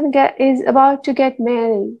person is about to get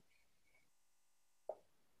married.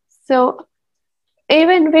 So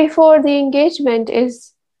even before the engagement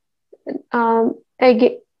is,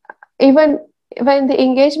 even when the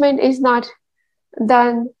engagement is not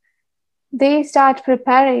done, they start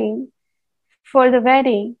preparing for the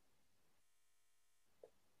wedding.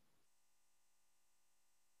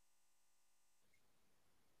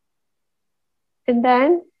 And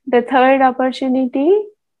then the third opportunity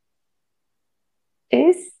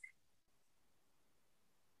is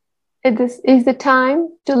the time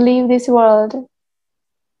to leave this world.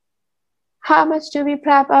 How much do we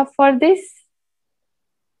prep up for this?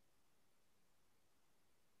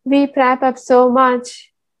 We prep up so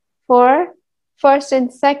much for first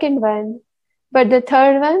and second one, but the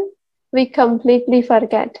third one we completely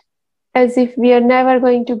forget, as if we are never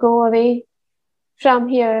going to go away from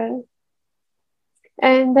here.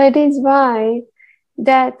 And that is why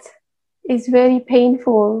death is very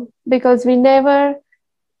painful, because we never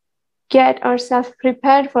get ourselves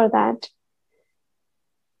prepared for that.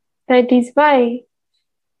 That is why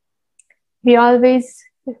we always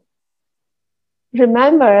we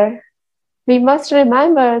must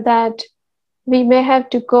remember that we may have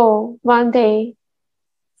to go one day,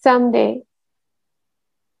 someday,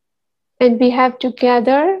 and we have to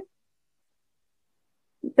gather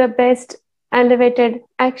the best elevated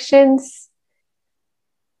actions,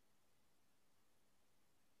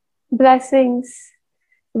 blessings.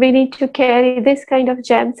 We need to carry this kind of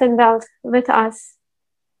gems and wealth with us.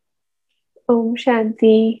 Om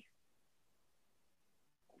Shanti.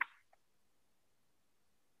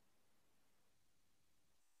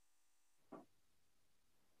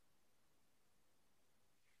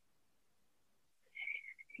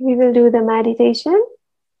 We will do the meditation.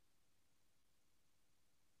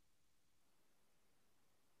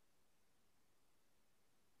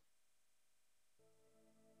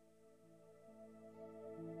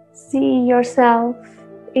 See yourself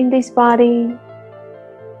in this body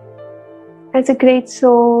as a great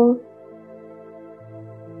soul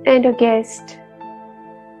and a guest.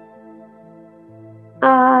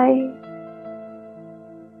 I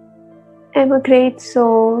am a great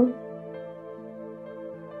soul.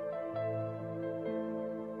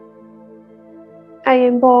 I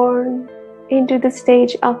am born into the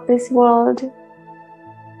stage of this world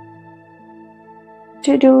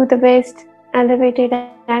to do the best elevated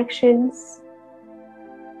actions.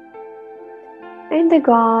 And the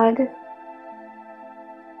God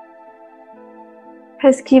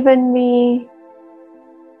has given me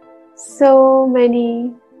so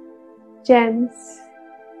many gems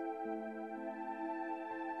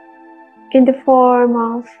in the form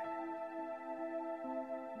of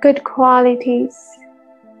good qualities.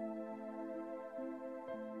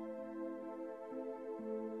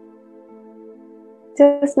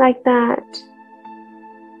 Just like that.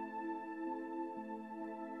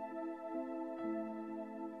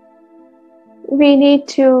 We need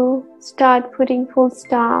to start putting full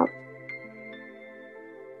stop.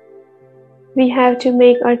 We have to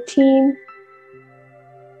make our team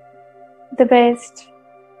the best.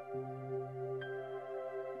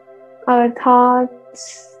 Our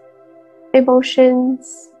thoughts,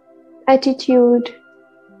 emotions, attitude,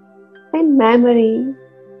 and memory,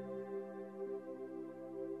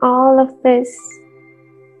 all of this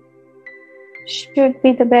should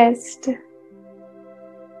be the best.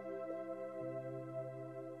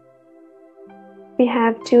 We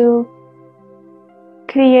have to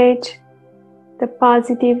create the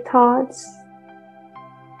positive thoughts,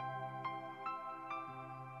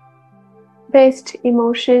 best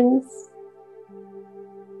emotions,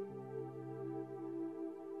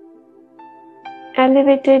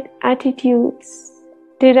 elevated attitudes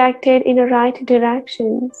directed in the right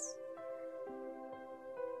directions,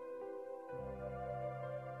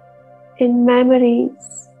 in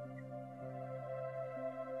memories,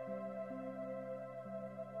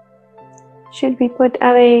 should be put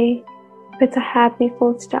away with a happy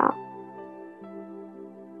full stop.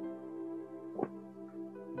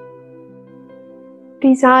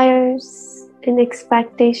 Desires and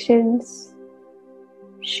expectations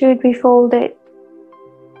should be folded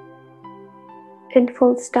and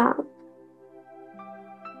full stop.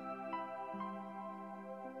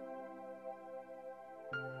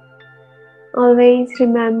 Always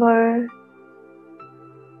remember,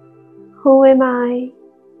 who am I?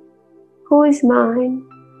 Who is mine?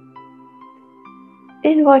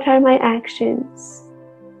 And what are my actions?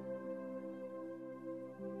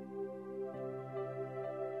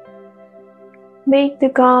 Make the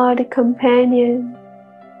God a companion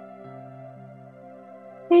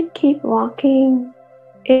and keep walking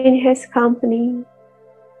in His company.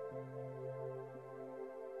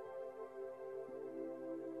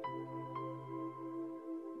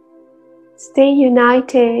 Stay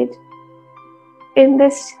united in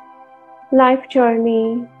this life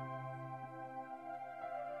journey.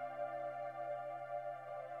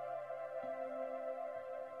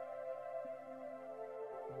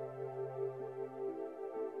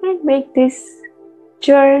 And make this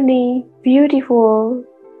journey beautiful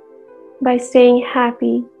by staying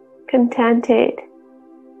happy, contented.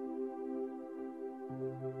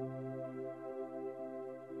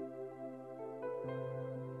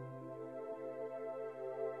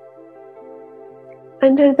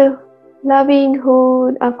 Under the loving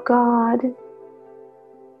hood of God,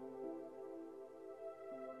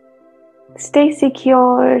 stay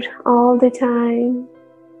secure all the time.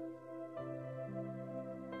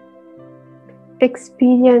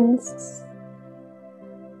 Experience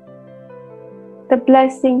the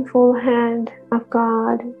blessingful hand of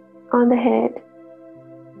God on the head.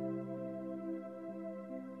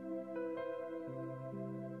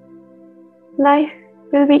 Life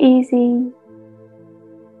will be easy.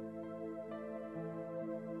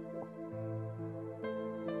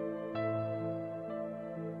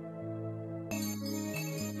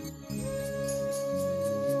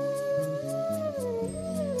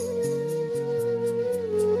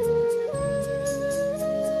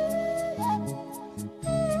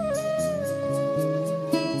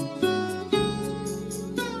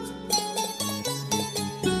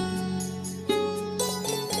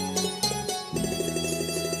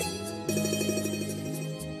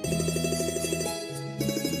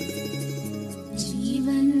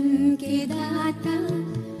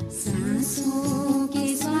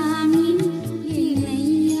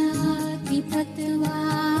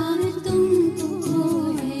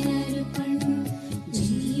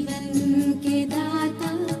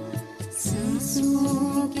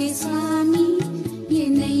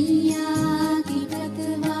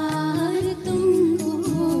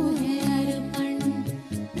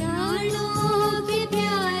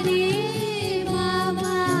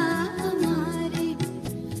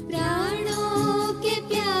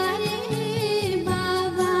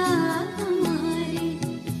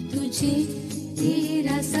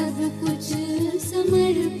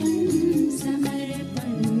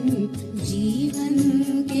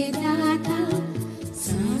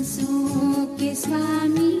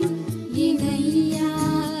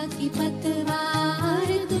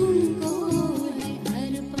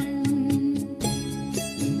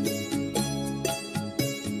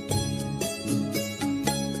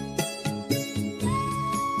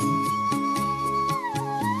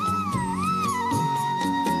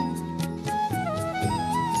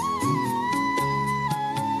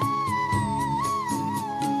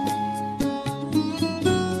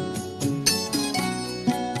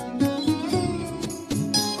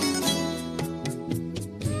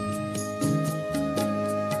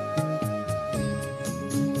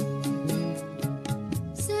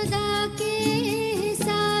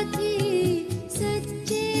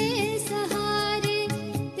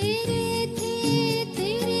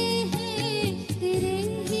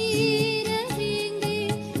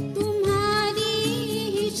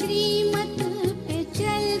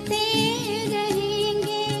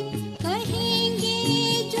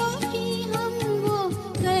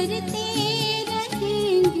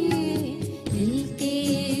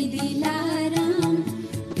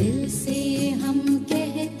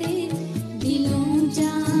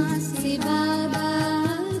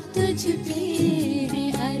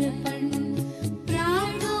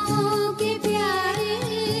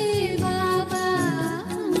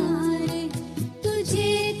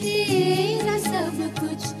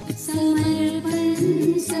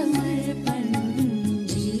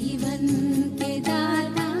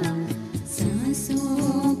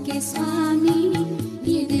 स्वामी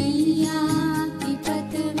ये नैया की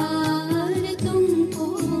पतवार तुमको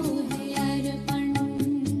है अर्पण।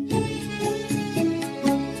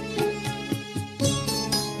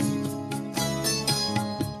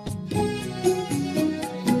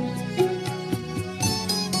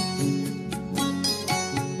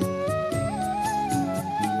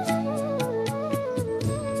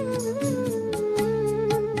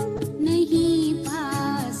 नहीं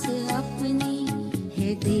पास अपने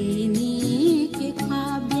है देश